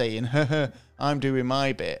 saying, "I'm doing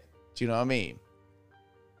my bit." Do you know what I mean?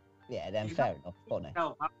 Yeah, then fair enough. Funny.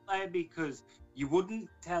 Because you wouldn't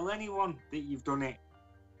tell anyone that you've done it.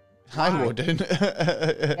 I wouldn't.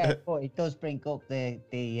 Yeah, but it does bring up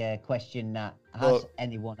the question that has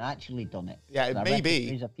anyone actually done it? Yeah, maybe.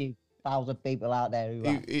 There's a few thousand people out there who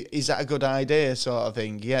have. Is that a good idea, sort of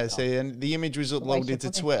thing? Yeah. So and the image was uploaded to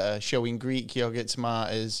Twitter showing Greek yogurt,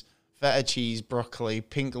 tomatoes, feta cheese, broccoli,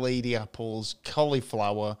 pink lady apples,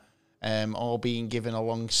 cauliflower, all being given a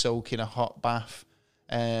long soak in a hot bath.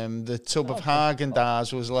 The tub of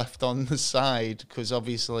Haagen-Dazs was left on the side because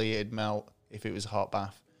obviously it'd melt if it was a hot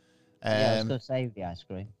bath. Yeah, I was going to save the ice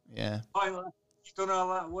cream. Yeah. She's done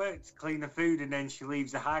all that work to clean the food and then she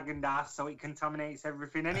leaves the Haagen-Dazs so it contaminates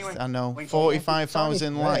everything anyway. I know.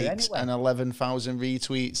 45,000 likes and 11,000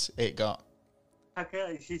 retweets it got.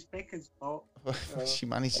 Okay, she's thick as fuck. She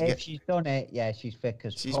managed to get. If she's done it, yeah, she's thick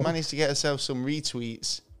as fuck. She's managed to get herself some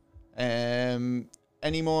retweets. Anything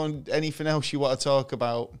else you want to talk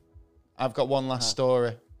about? I've got one last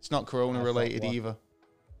story. It's not Corona related either.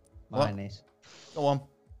 Mine is. Go on.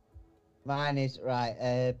 Mine is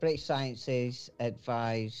right. British scientists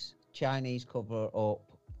advise Chinese cover up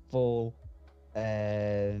full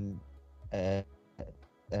of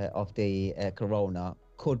the corona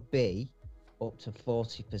could be up to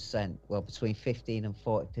 40%. Well, between 15 and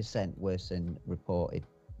 40% worse than reported.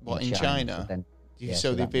 What in China?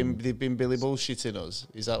 So they've been Billy bullshitting us.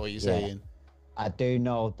 Is that what you're saying? I do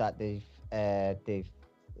know that they've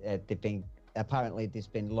been apparently there's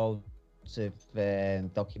been loads of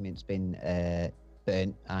documents been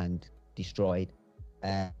burnt and destroyed.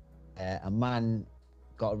 A man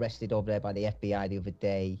got arrested over there by the FBI the other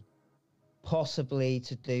day, possibly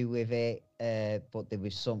to do with it, but there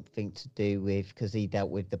was something to do with because he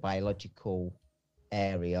dealt with the biological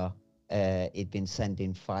area. He'd been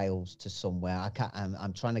sending files to somewhere.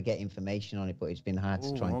 I'm trying to get information on it, but it's been hard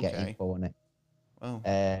to try and get info on it. Oh.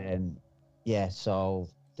 Yeah. So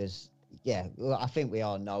there's. Yeah, well, I think we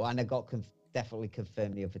all know, and I got definitely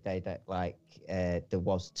confirmed the other day that there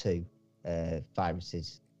was 2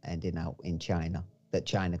 viruses ending out in China that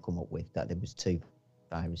China come up with. That there was 2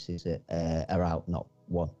 viruses that are out, not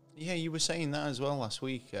 1. Yeah, you were saying that as well last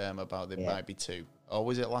week about there might be 2, or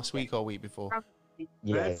was it last week or week before?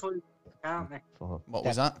 Bird flu, can't they? What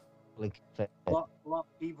was that? A lot of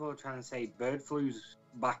people are trying to say bird flu's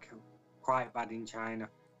back quite bad in China.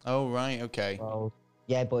 Oh right, okay. Well,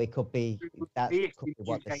 yeah, but it could be that could be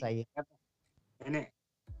what they're saying. Isn't it?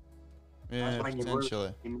 Yeah,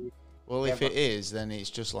 potentially. Well, if it is, then it's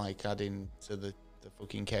just like adding to the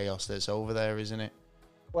fucking chaos that's over there, isn't it?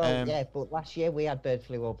 Well, yeah, but last year we had bird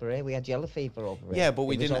flu over here. We had yellow fever over here. Yeah, but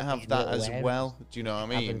we didn't have that as well. Do you know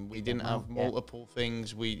what I mean? We didn't have multiple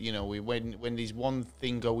things. When there's one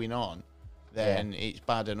thing going on, then it's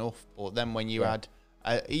bad enough. But then when you add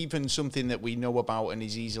even something that we know about and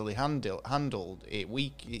is easily handled,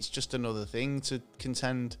 it's just another thing to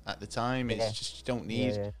contend at the time. It's just you don't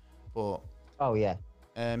need. Yeah. But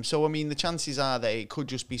so I mean, the chances are that it could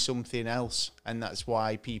just be something else, and that's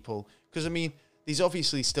why people. Because I mean, there's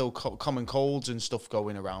obviously still common colds and stuff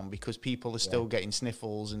going around because people are still getting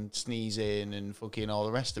sniffles and sneezing and fucking all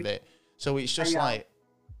the rest of it. So it's just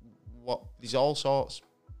there's all sorts.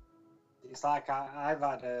 It's like I've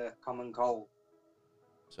had a common cold.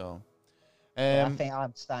 So, I think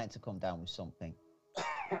I'm starting to come down with something.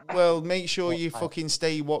 Well, make sure you I- fucking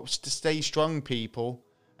stay strong, people.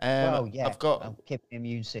 Well, yeah, I've got I'm keeping the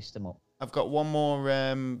immune system up. one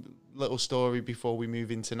more little story before we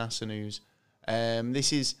move into NASA news.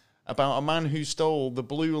 This is about a man who stole the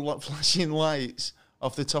blue flashing lights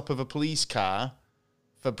off the top of a police car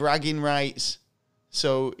for bragging rights.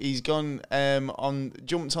 So he's gone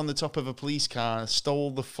jumped on the top of a police car,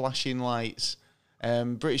 stole the flashing lights.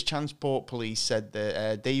 British Transport Police said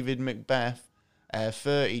that David Macbeth,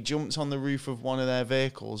 30, jumped on the roof of one of their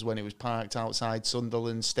vehicles when it was parked outside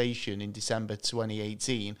Sunderland Station in December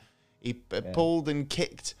 2018. He pulled and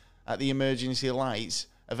kicked at the emergency lights,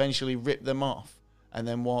 eventually ripped them off, and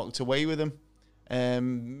then walked away with them.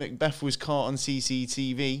 Macbeth was caught on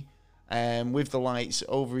CCTV with the lights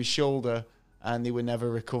over his shoulder, and they were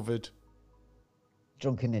never recovered.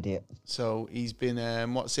 Drunken idiot. So he's been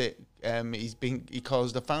he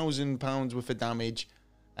caused £1,000 worth of damage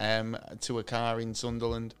to a car in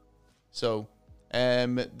Sunderland. So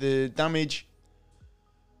the damage,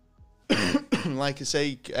 like I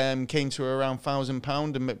say, came to around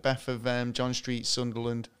 £1,000, and Macbeth of John Street,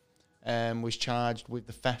 Sunderland, was charged with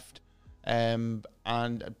the theft and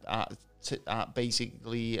at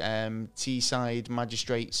basically Teesside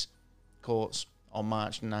Magistrates Courts on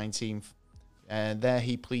March 19th. There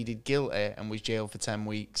he pleaded guilty and was jailed for 10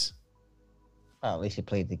 weeks. Well, at least he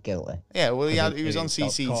pleaded guilty. Yeah, well, he was on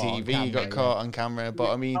CCTV, he got caught on camera.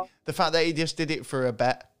 But, I mean, the fact that he just did it for a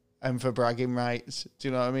bet and for bragging rights, do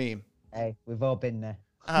you know what I mean? Hey, we've all been there.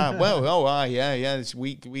 Yeah, it's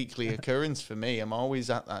weekly occurrence for me. I'm always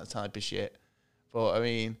at that type of shit. But, I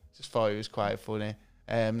mean, just thought it was quite funny.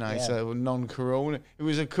 Nice little non-corona. It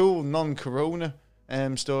was a cool non-corona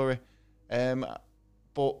story.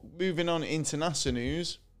 But moving on into NASA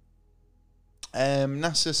news,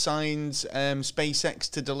 NASA signs SpaceX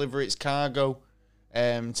to deliver its cargo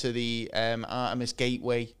to the Artemis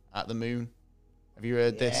Gateway at the moon. Have you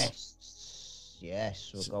heard this?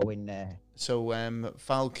 Yes, we're going there. So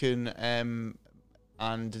Falcon and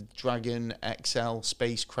Dragon XL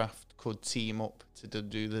spacecraft could team up to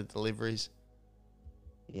do the deliveries.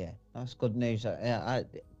 Yeah, that's good news. That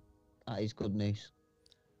is good news.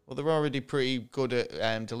 Well, they're already pretty good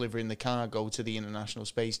at delivering the cargo to the International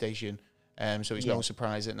Space Station, so it's no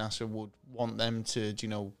surprise that NASA would want them to,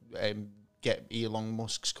 get Elon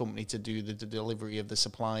Musk's company to do the delivery of the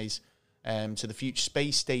supplies to the future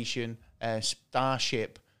space station,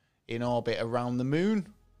 Starship, in orbit around the moon.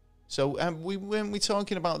 So weren't we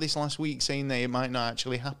talking about this last week, saying that it might not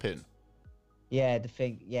actually happen? Yeah,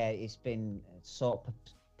 it's been sort of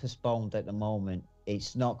postponed at the moment.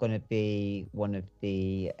 It's not going to be one of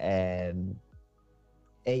the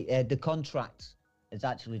contract has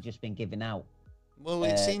actually just been given out. Well,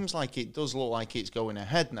 it seems like it does look like it's going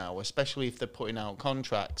ahead now, especially if they're putting out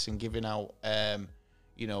contracts and giving out, But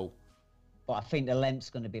I think the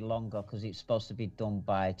length's going to be longer because it's supposed to be done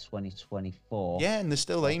by 2024. Yeah, and they're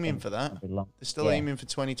still aiming for that. They're still aiming for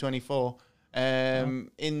 2024.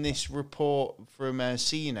 In this report from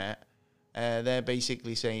CNET, they're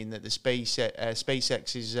basically saying that the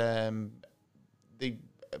SpaceX is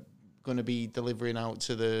going to be delivering out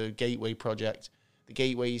to the Gateway project. The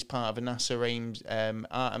Gateway is part of a NASA-aimed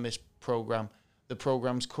Artemis program. The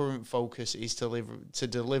program's current focus is to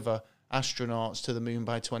deliver astronauts to the moon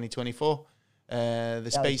by 2024. The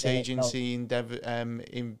space agency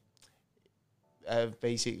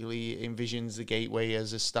basically envisions the Gateway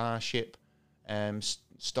as a starship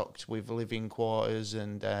stocked with living quarters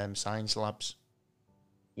and science labs.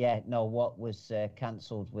 Yeah, no, what was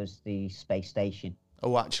cancelled was the space station.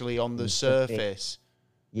 Oh, actually, on the surface?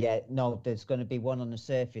 Yeah, no, there's going to be one on the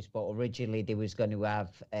surface, but originally there was going to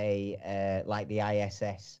have a, like the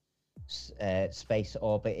ISS, space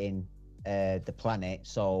orbiting the planet,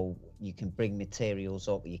 so you can bring materials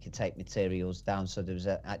up, you can take materials down, so there was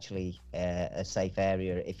actually a safe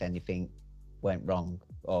area if anything went wrong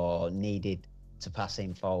or needed to pass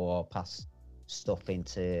info or pass stuff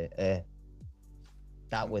into Earth.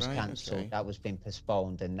 That was cancelled. Okay. That was been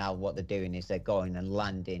postponed, and now what they're doing is they're going and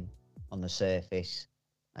landing on the surface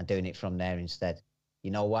and doing it from there instead.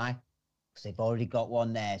 You know why? Because they've already got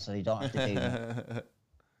one there, so they don't have to do that.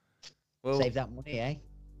 Well, save that money, eh?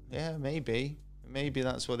 Yeah, maybe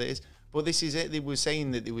that's what it is. But this is it. They were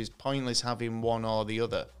saying that it was pointless having one or the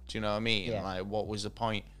other. Do you know what I mean? Yeah. Like, what was the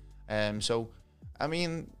point? So, I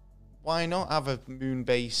mean, why not have a moon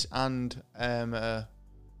base and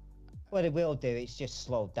Well, they will do. It's just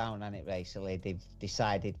slowed down, hasn't it, basically? They've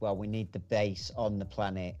decided, well, we need the base on the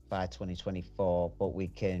planet by 2024, but we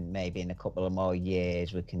can maybe in a couple of more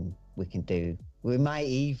years, we can we can do. It might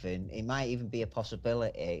even be a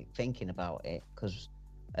possibility, thinking about it, because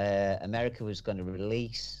America was going to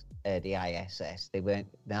release the ISS.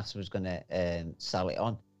 NASA was going to sell it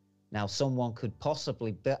on. Now, someone could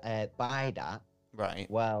possibly buy that. Right.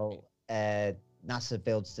 Well, NASA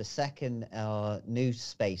builds the second new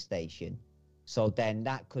space station, so then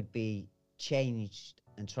that could be changed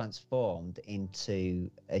and transformed into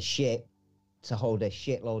a ship to hold a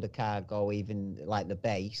shitload of cargo, even like the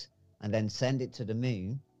base, and then send it to the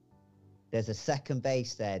moon. There's a second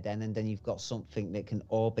base there, then, and then you've got something that can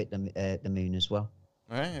orbit the moon as well.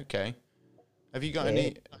 Right. Okay. Have you got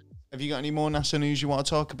any more NASA news you want to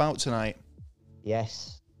talk about tonight?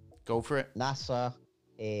 Yes. Go for it. NASA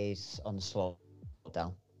is on the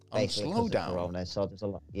slowdown. On slowdown. Corona, so there's a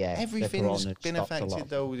lot. Yeah. Everything's been affected,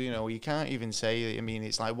 though. You know, you can't even say. I mean,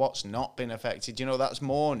 it's like what's not been affected. You know, that's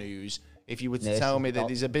more news. If you were to tell me that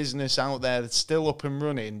there's a business out there that's still up and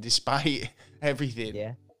running despite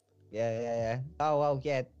everything. Yeah. Oh well,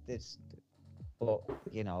 yeah. But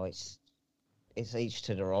you know, it's each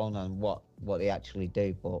to their own on what they actually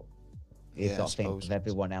do. But you've got to think of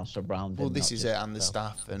everyone else around. Well, this is it, and the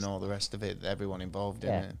staff and all the rest of it. Everyone involved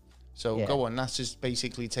in it. So go on. NASA's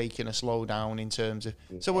basically taking a slowdown in terms of.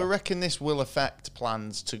 So we reckon this will affect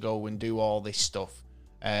plans to go and do all this stuff.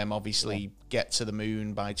 Obviously, get to the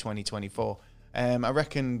moon by 2024. I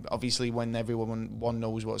reckon, obviously, when everyone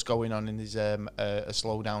knows what's going on and there's a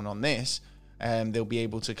slowdown on this, they'll be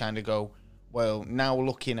able to kind of go, well, now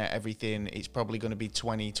looking at everything, it's probably going to be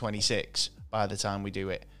 2026 by the time we do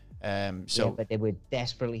it. But they were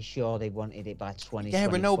desperately sure they wanted it by 2024. Yeah,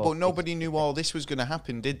 but nobody knew all this was going to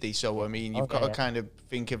happen, did they? So, I mean, you've got to kind of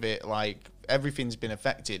think of it like everything's been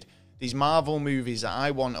affected. These Marvel movies that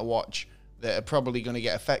I want to watch that are probably going to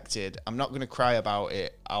get affected, I'm not going to cry about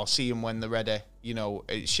it. I'll see them when they're ready. You know,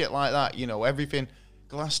 it's shit like that. You know, everything.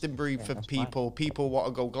 Glastonbury for people. Fine. People want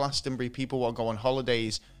to go Glastonbury. People want to go on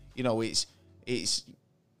holidays. You know, it's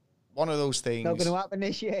one of those things. Not going to happen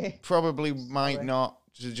this year. Probably might not.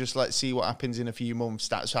 Just let's see what happens in a few months.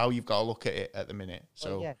 That's how you've got to look at it at the minute.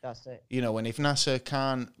 So yeah, that's it. You know, and if NASA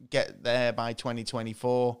can't get there by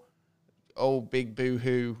 2024, oh, big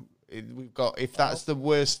boo-hoo. We've got, if that's the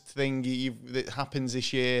worst thing that happens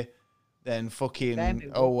this year, then fucking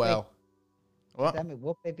well. What? To them it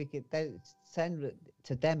would be because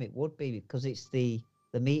to them it would be because it's the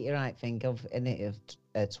meteorite thing of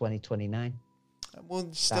 2029. Well,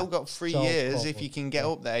 still got 3 years. If you can get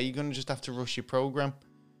up there, you're gonna just have to rush your program.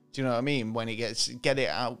 Do you know what I mean? When get it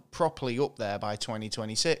out properly up there by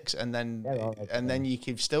 2026, and then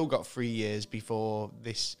you've still got 3 years before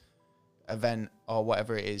this event or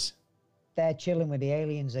whatever it is. They're chilling with the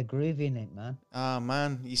aliens. They're grooving it, man. Oh,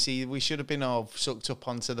 man. You see, we should have been all sucked up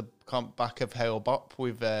onto the back of Hale Bop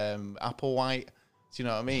with Applewhite. Do you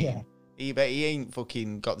know what I mean? Yeah. He ain't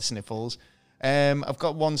fucking got the sniffles. I've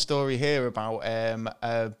got one story here about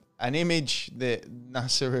an image that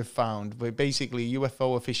NASA have found where basically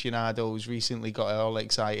UFO aficionados recently got all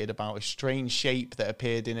excited about a strange shape that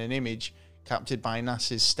appeared in an image captured by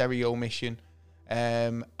NASA's stereo mission.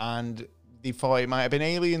 And they thought it might have been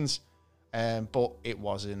aliens. But it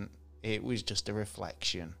wasn't. It was just a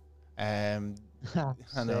reflection. I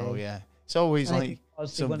know, yeah. It's always like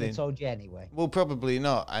something. Wouldn't have told you anyway. Well, probably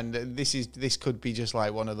not. And this could be just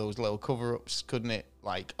like one of those little cover-ups, couldn't it?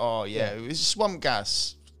 Like, oh yeah, it was swamp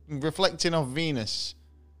gas reflecting off Venus.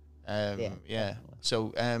 Yeah.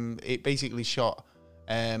 So it basically shot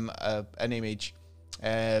an image,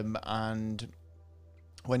 and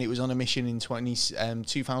when it was on a mission in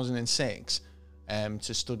 2006.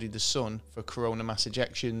 To study the sun for corona mass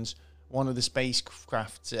ejections. One of the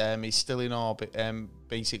spacecraft is still in orbit,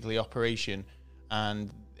 basically operation,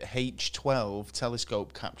 and H12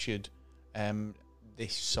 telescope captured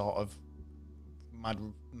this sort of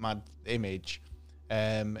mad image,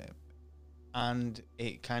 and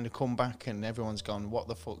it kind of come back, and everyone's gone, "What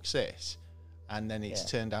the fuck's this?" And then it's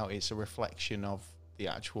turned out it's a reflection of the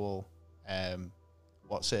actual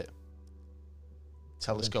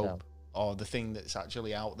telescope. Or the thing that's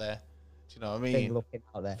actually out there. Do you know what I mean? Thing looking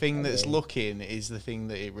out there. Thing that's looking is the thing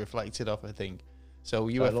that it reflected off, I think. So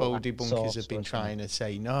UFO debunkers have been trying to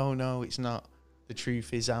say, no, it's not. The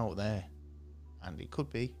truth is out there. And it could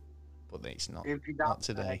be, but it's not. Not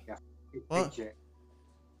today. What?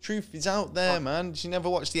 Truth is out there, man. Did you never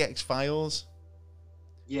watch the X-Files?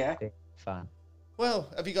 Yeah. Fine.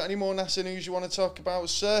 Well, have you got any more NASA news you want to talk about,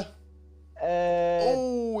 sir?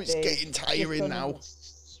 It's getting tiring now.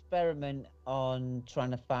 Experiment on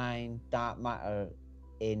trying to find dark matter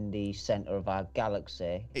in the center of our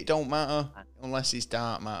galaxy. It don't matter unless it's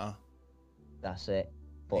dark matter. That's it.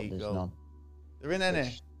 But there's none. There ain't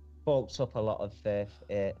any. bulks up a lot of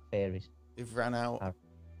theories. They've ran out.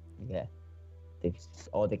 Yeah,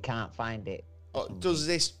 or they can't find it. Does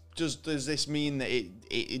this mean that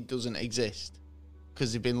it doesn't exist?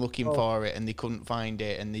 Because they've been looking Oh. for it and they couldn't find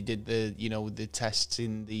it, and they did the tests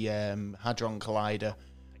in the Hadron Collider,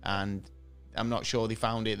 and I'm not sure they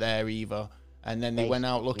found it there either. And then they went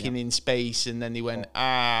out looking in space, and then they went,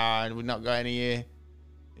 we've not got any here.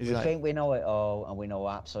 We think we know it all, and we know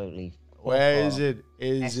absolutely. Where is it?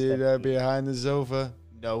 Is it behind the sofa?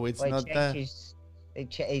 No, it's not there.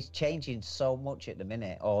 It's changing so much at the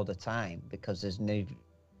minute, all the time, because there's new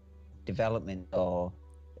development, or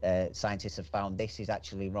scientists have found this is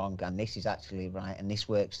actually wrong and this is actually right, and this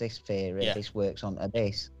works this theory, this works onto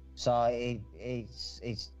this. So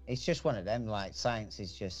it's just one of them. Like, science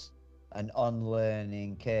is just an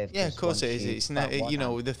unlearning curve. Yeah, of course it is. It's not,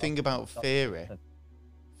 the thing about theory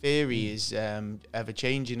is ever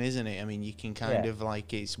changing, isn't it? I mean, you can kind of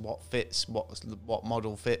like, it's what fits, what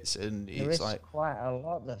model fits, and there it's is like quite a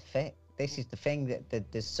lot that fit. This is the thing,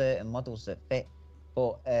 that there's certain models that fit,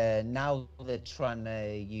 but now they're trying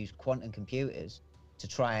to use quantum computers to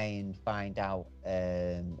try and find out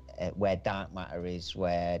where dark matter is,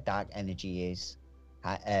 where dark energy is,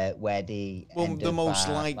 where the most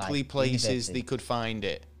likely places they could find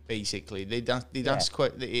it. Basically, they'd ask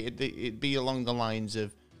it'd be along the lines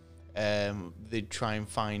of they'd try and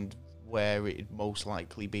find where it'd most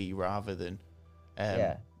likely be, rather than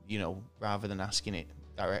rather than asking it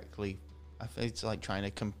directly. I think it's like trying to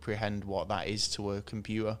comprehend what that is to a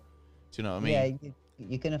computer. Do you know what I mean? Yeah,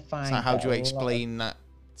 you're gonna find. It's like, how do you explain that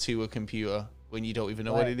to a computer when you don't even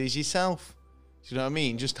know what it is yourself? Do you know what I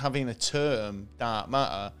mean? Just having a term, dark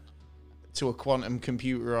matter, to a quantum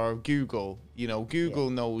computer or Google, Google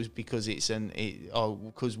knows because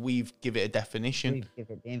because we've give it a definition. We've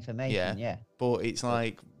given it the information, But it's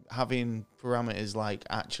like having parameters like,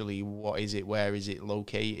 actually, what is it, where is it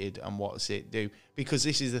located, and what's it do? Because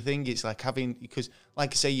this is the thing, it's like because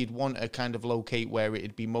like I say, you'd want to kind of locate where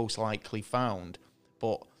it'd be most likely found,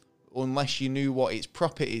 but unless you knew what its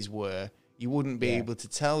properties were, you wouldn't be able to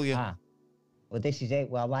tell you. Well, this is it.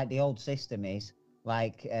 Well, like the old system is,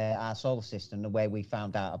 like our solar system, the way we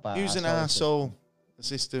found out about using our solar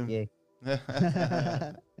system.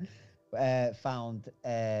 Found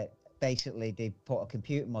basically they put a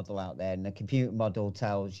computer model out there, and the computer model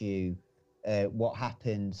tells you what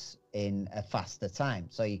happens in a faster time.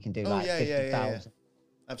 So you can do 50,000.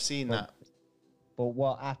 I've seen that. But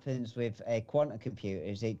what happens with a quantum computer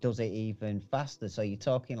is it does it even faster. So you're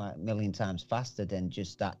talking like a million times faster than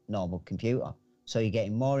just that normal computer. So you're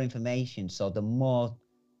getting more information. So the more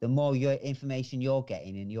your information you're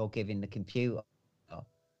getting and you're giving the computer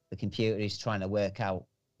is trying to work out,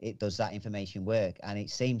 does that information work? And it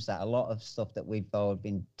seems that a lot of stuff that we've all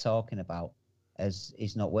been talking about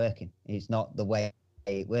is not working. It's not the way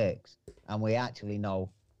it works. And we actually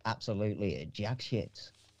know absolutely jack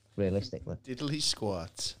shit, realistically. Diddly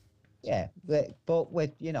squats. Yeah, but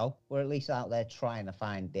we're at least out there trying to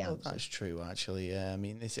find the answer. That's true, actually. I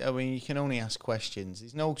mean, you can only ask questions.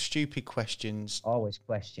 There's no stupid questions. Always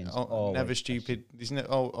questions. Always never stupid. There's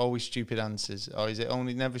always stupid answers. Or is it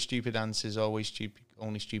only never stupid answers? Only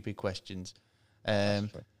stupid questions. Well,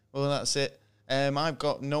 that's it. I've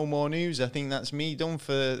got no more news. I think that's me done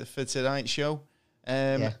for tonight's show.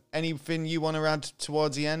 Anything you want to add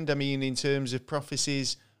towards the end? I mean, in terms of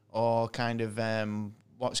prophecies or kind of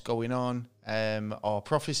what's going on, or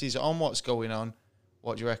prophecies on what's going on.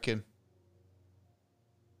 What do you reckon?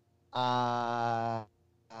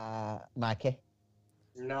 Mikey?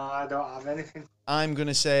 No, I don't have anything. I'm going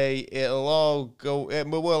to say it'll all go...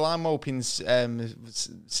 well, I'm hoping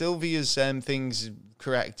Sylvia's thing's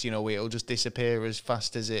correct. It'll just disappear as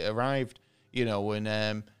fast as it arrived. Give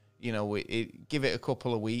it a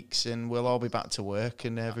couple of weeks and we'll all be back to work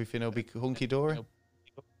and everything will be hunky-dory.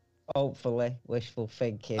 Hopefully, wishful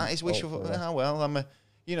thinking. That is wishful. Well,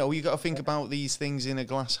 you got to think about these things in a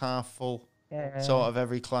glass half full. Sort of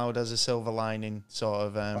every cloud has a silver lining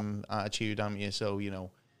sort of attitude, haven't you? So, you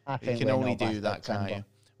can only do that, can't you?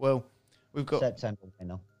 Well, we've got... September,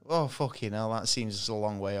 Oh, fucking hell, that seems a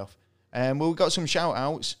long way off. We've got some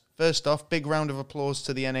shout-outs. First off, big round of applause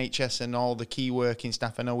to the NHS and all the key working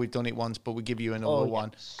staff. I know we've done it once, but we give you another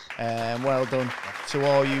one. Well done to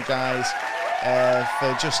all you guys.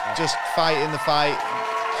 For just fighting the fight,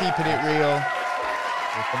 keeping it real.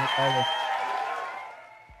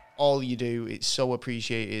 All you do, it's so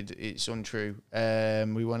appreciated. It's untrue.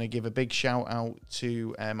 We want to give a big shout out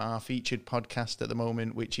to our featured podcast at the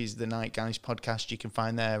moment, which is the Night Guys podcast. You can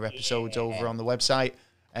find their episodes over on the website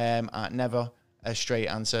at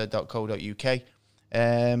neverastraightanswer.co.uk.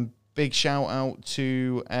 Big shout out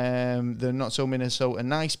to the Not So Minnesota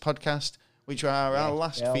Nice podcast, which are our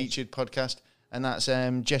last featured podcast, and that's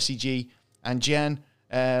Jessie G and Jen,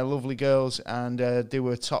 lovely girls, and they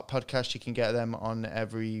were a top podcast. You can get them on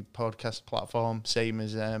every podcast platform, same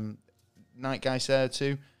as Night Guy there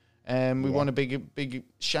too. We want a big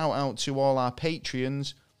shout out to all our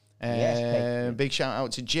Patreons. Big shout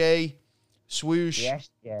out to Jay, Swoosh,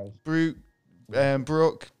 Brute,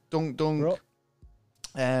 Brooke, Dunk. Brooke.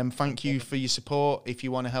 Thank you for your support. If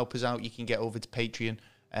you want to help us out, you can get over to Patreon,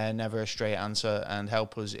 Never a Straight Answer, and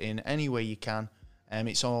help us in any way you can.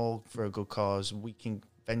 It's all for a good cause. We can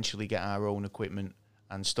eventually get our own equipment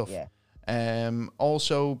and stuff.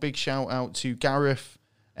 Also, big shout out to Gareth,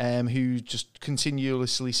 who's just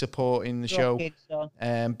continuously supporting the show. Big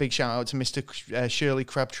shout out to Mr. Shirley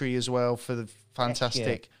Crabtree as well for the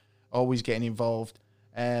fantastic, always getting involved.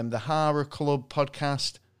 The Horror Club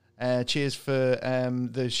podcast. Cheers for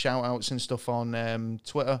the shout outs and stuff on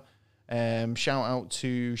Twitter. Shout out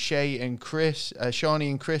to Shawnee and Chris,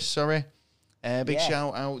 sorry. Big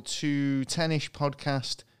shout out to Tennish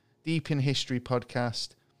podcast, Deep in History podcast.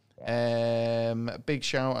 Big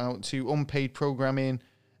shout out to Unpaid Programming.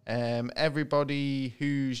 Everybody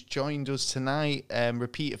who's joined us tonight,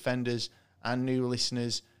 repeat offenders and new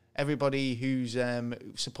listeners, everybody who's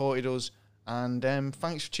supported us. And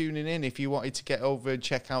thanks for tuning in. If you wanted to get over and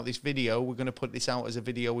check out this video, we're going to put this out as a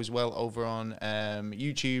video as well over on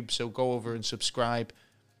YouTube. So go over and subscribe.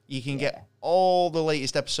 You can get all the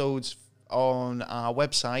latest episodes on our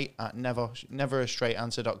website at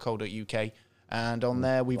neverastraightanswer.co.uk. And on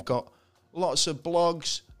there, we've got lots of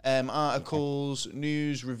blogs, articles,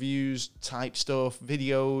 news, reviews, type stuff,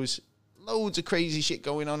 videos, loads of crazy shit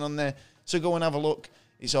going on there. So go and have a look.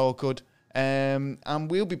 It's all good. And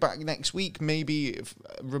we'll be back next week, maybe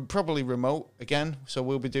probably remote again. So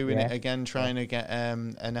we'll be doing it again, trying to get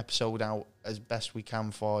an episode out as best we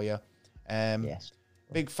can for you.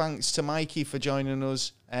 Big thanks to Mikey for joining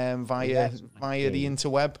us via the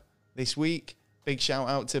interweb this week. Big shout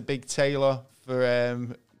out to Big Taylor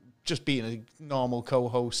for just being a normal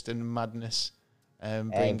co-host and madness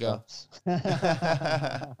bringer.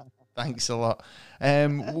 Thanks a lot.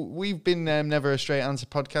 We've been Never a Straight Answer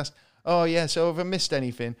podcast. Oh, yeah, so have I missed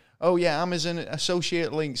anything? Oh, yeah, Amazon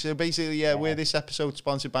associate links. So basically, we're this episode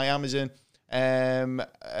sponsored by Amazon.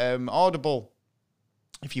 Audible.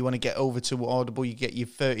 If you want to get over to Audible, you get your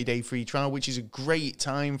 30-day free trial, which is a great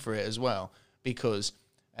time for it as well, because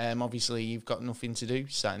obviously you've got nothing to do,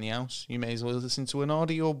 sat in the house. You may as well listen to an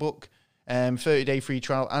audio book. 30-day free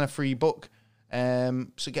trial and a free book.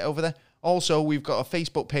 So get over there. Also, we've got a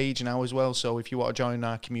Facebook page now as well, so if you want to join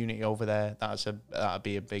our community over there, that'd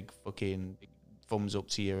be a big fucking thumbs up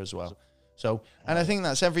to you as well. So, and I think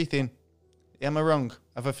that's everything. Am I wrong?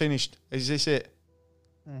 Have I finished? Is this it?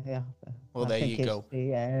 Yeah. Well, there you go.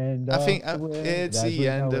 The end I think it's the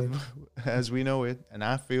end of as we know it, and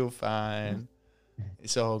I feel fine.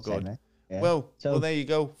 It's all good. Well, there you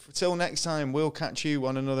go. Till next time, we'll catch you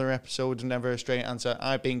on another episode of Never a Straight Answer.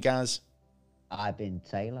 I've been Gaz. I've been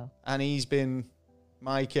Taylor. And he's been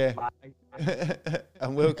Micah.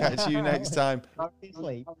 And we'll catch you next time.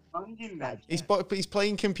 He's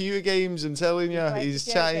playing computer games and telling you. He's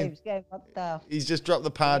chatting. He's just dropped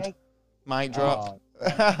the pad. Mic drop.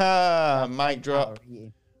 Mic drop.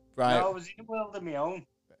 Right. No, I was in the world of my own.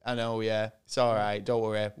 I know, yeah. It's all right. Don't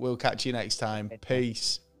worry. We'll catch you next time.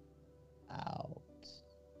 Peace. Ow.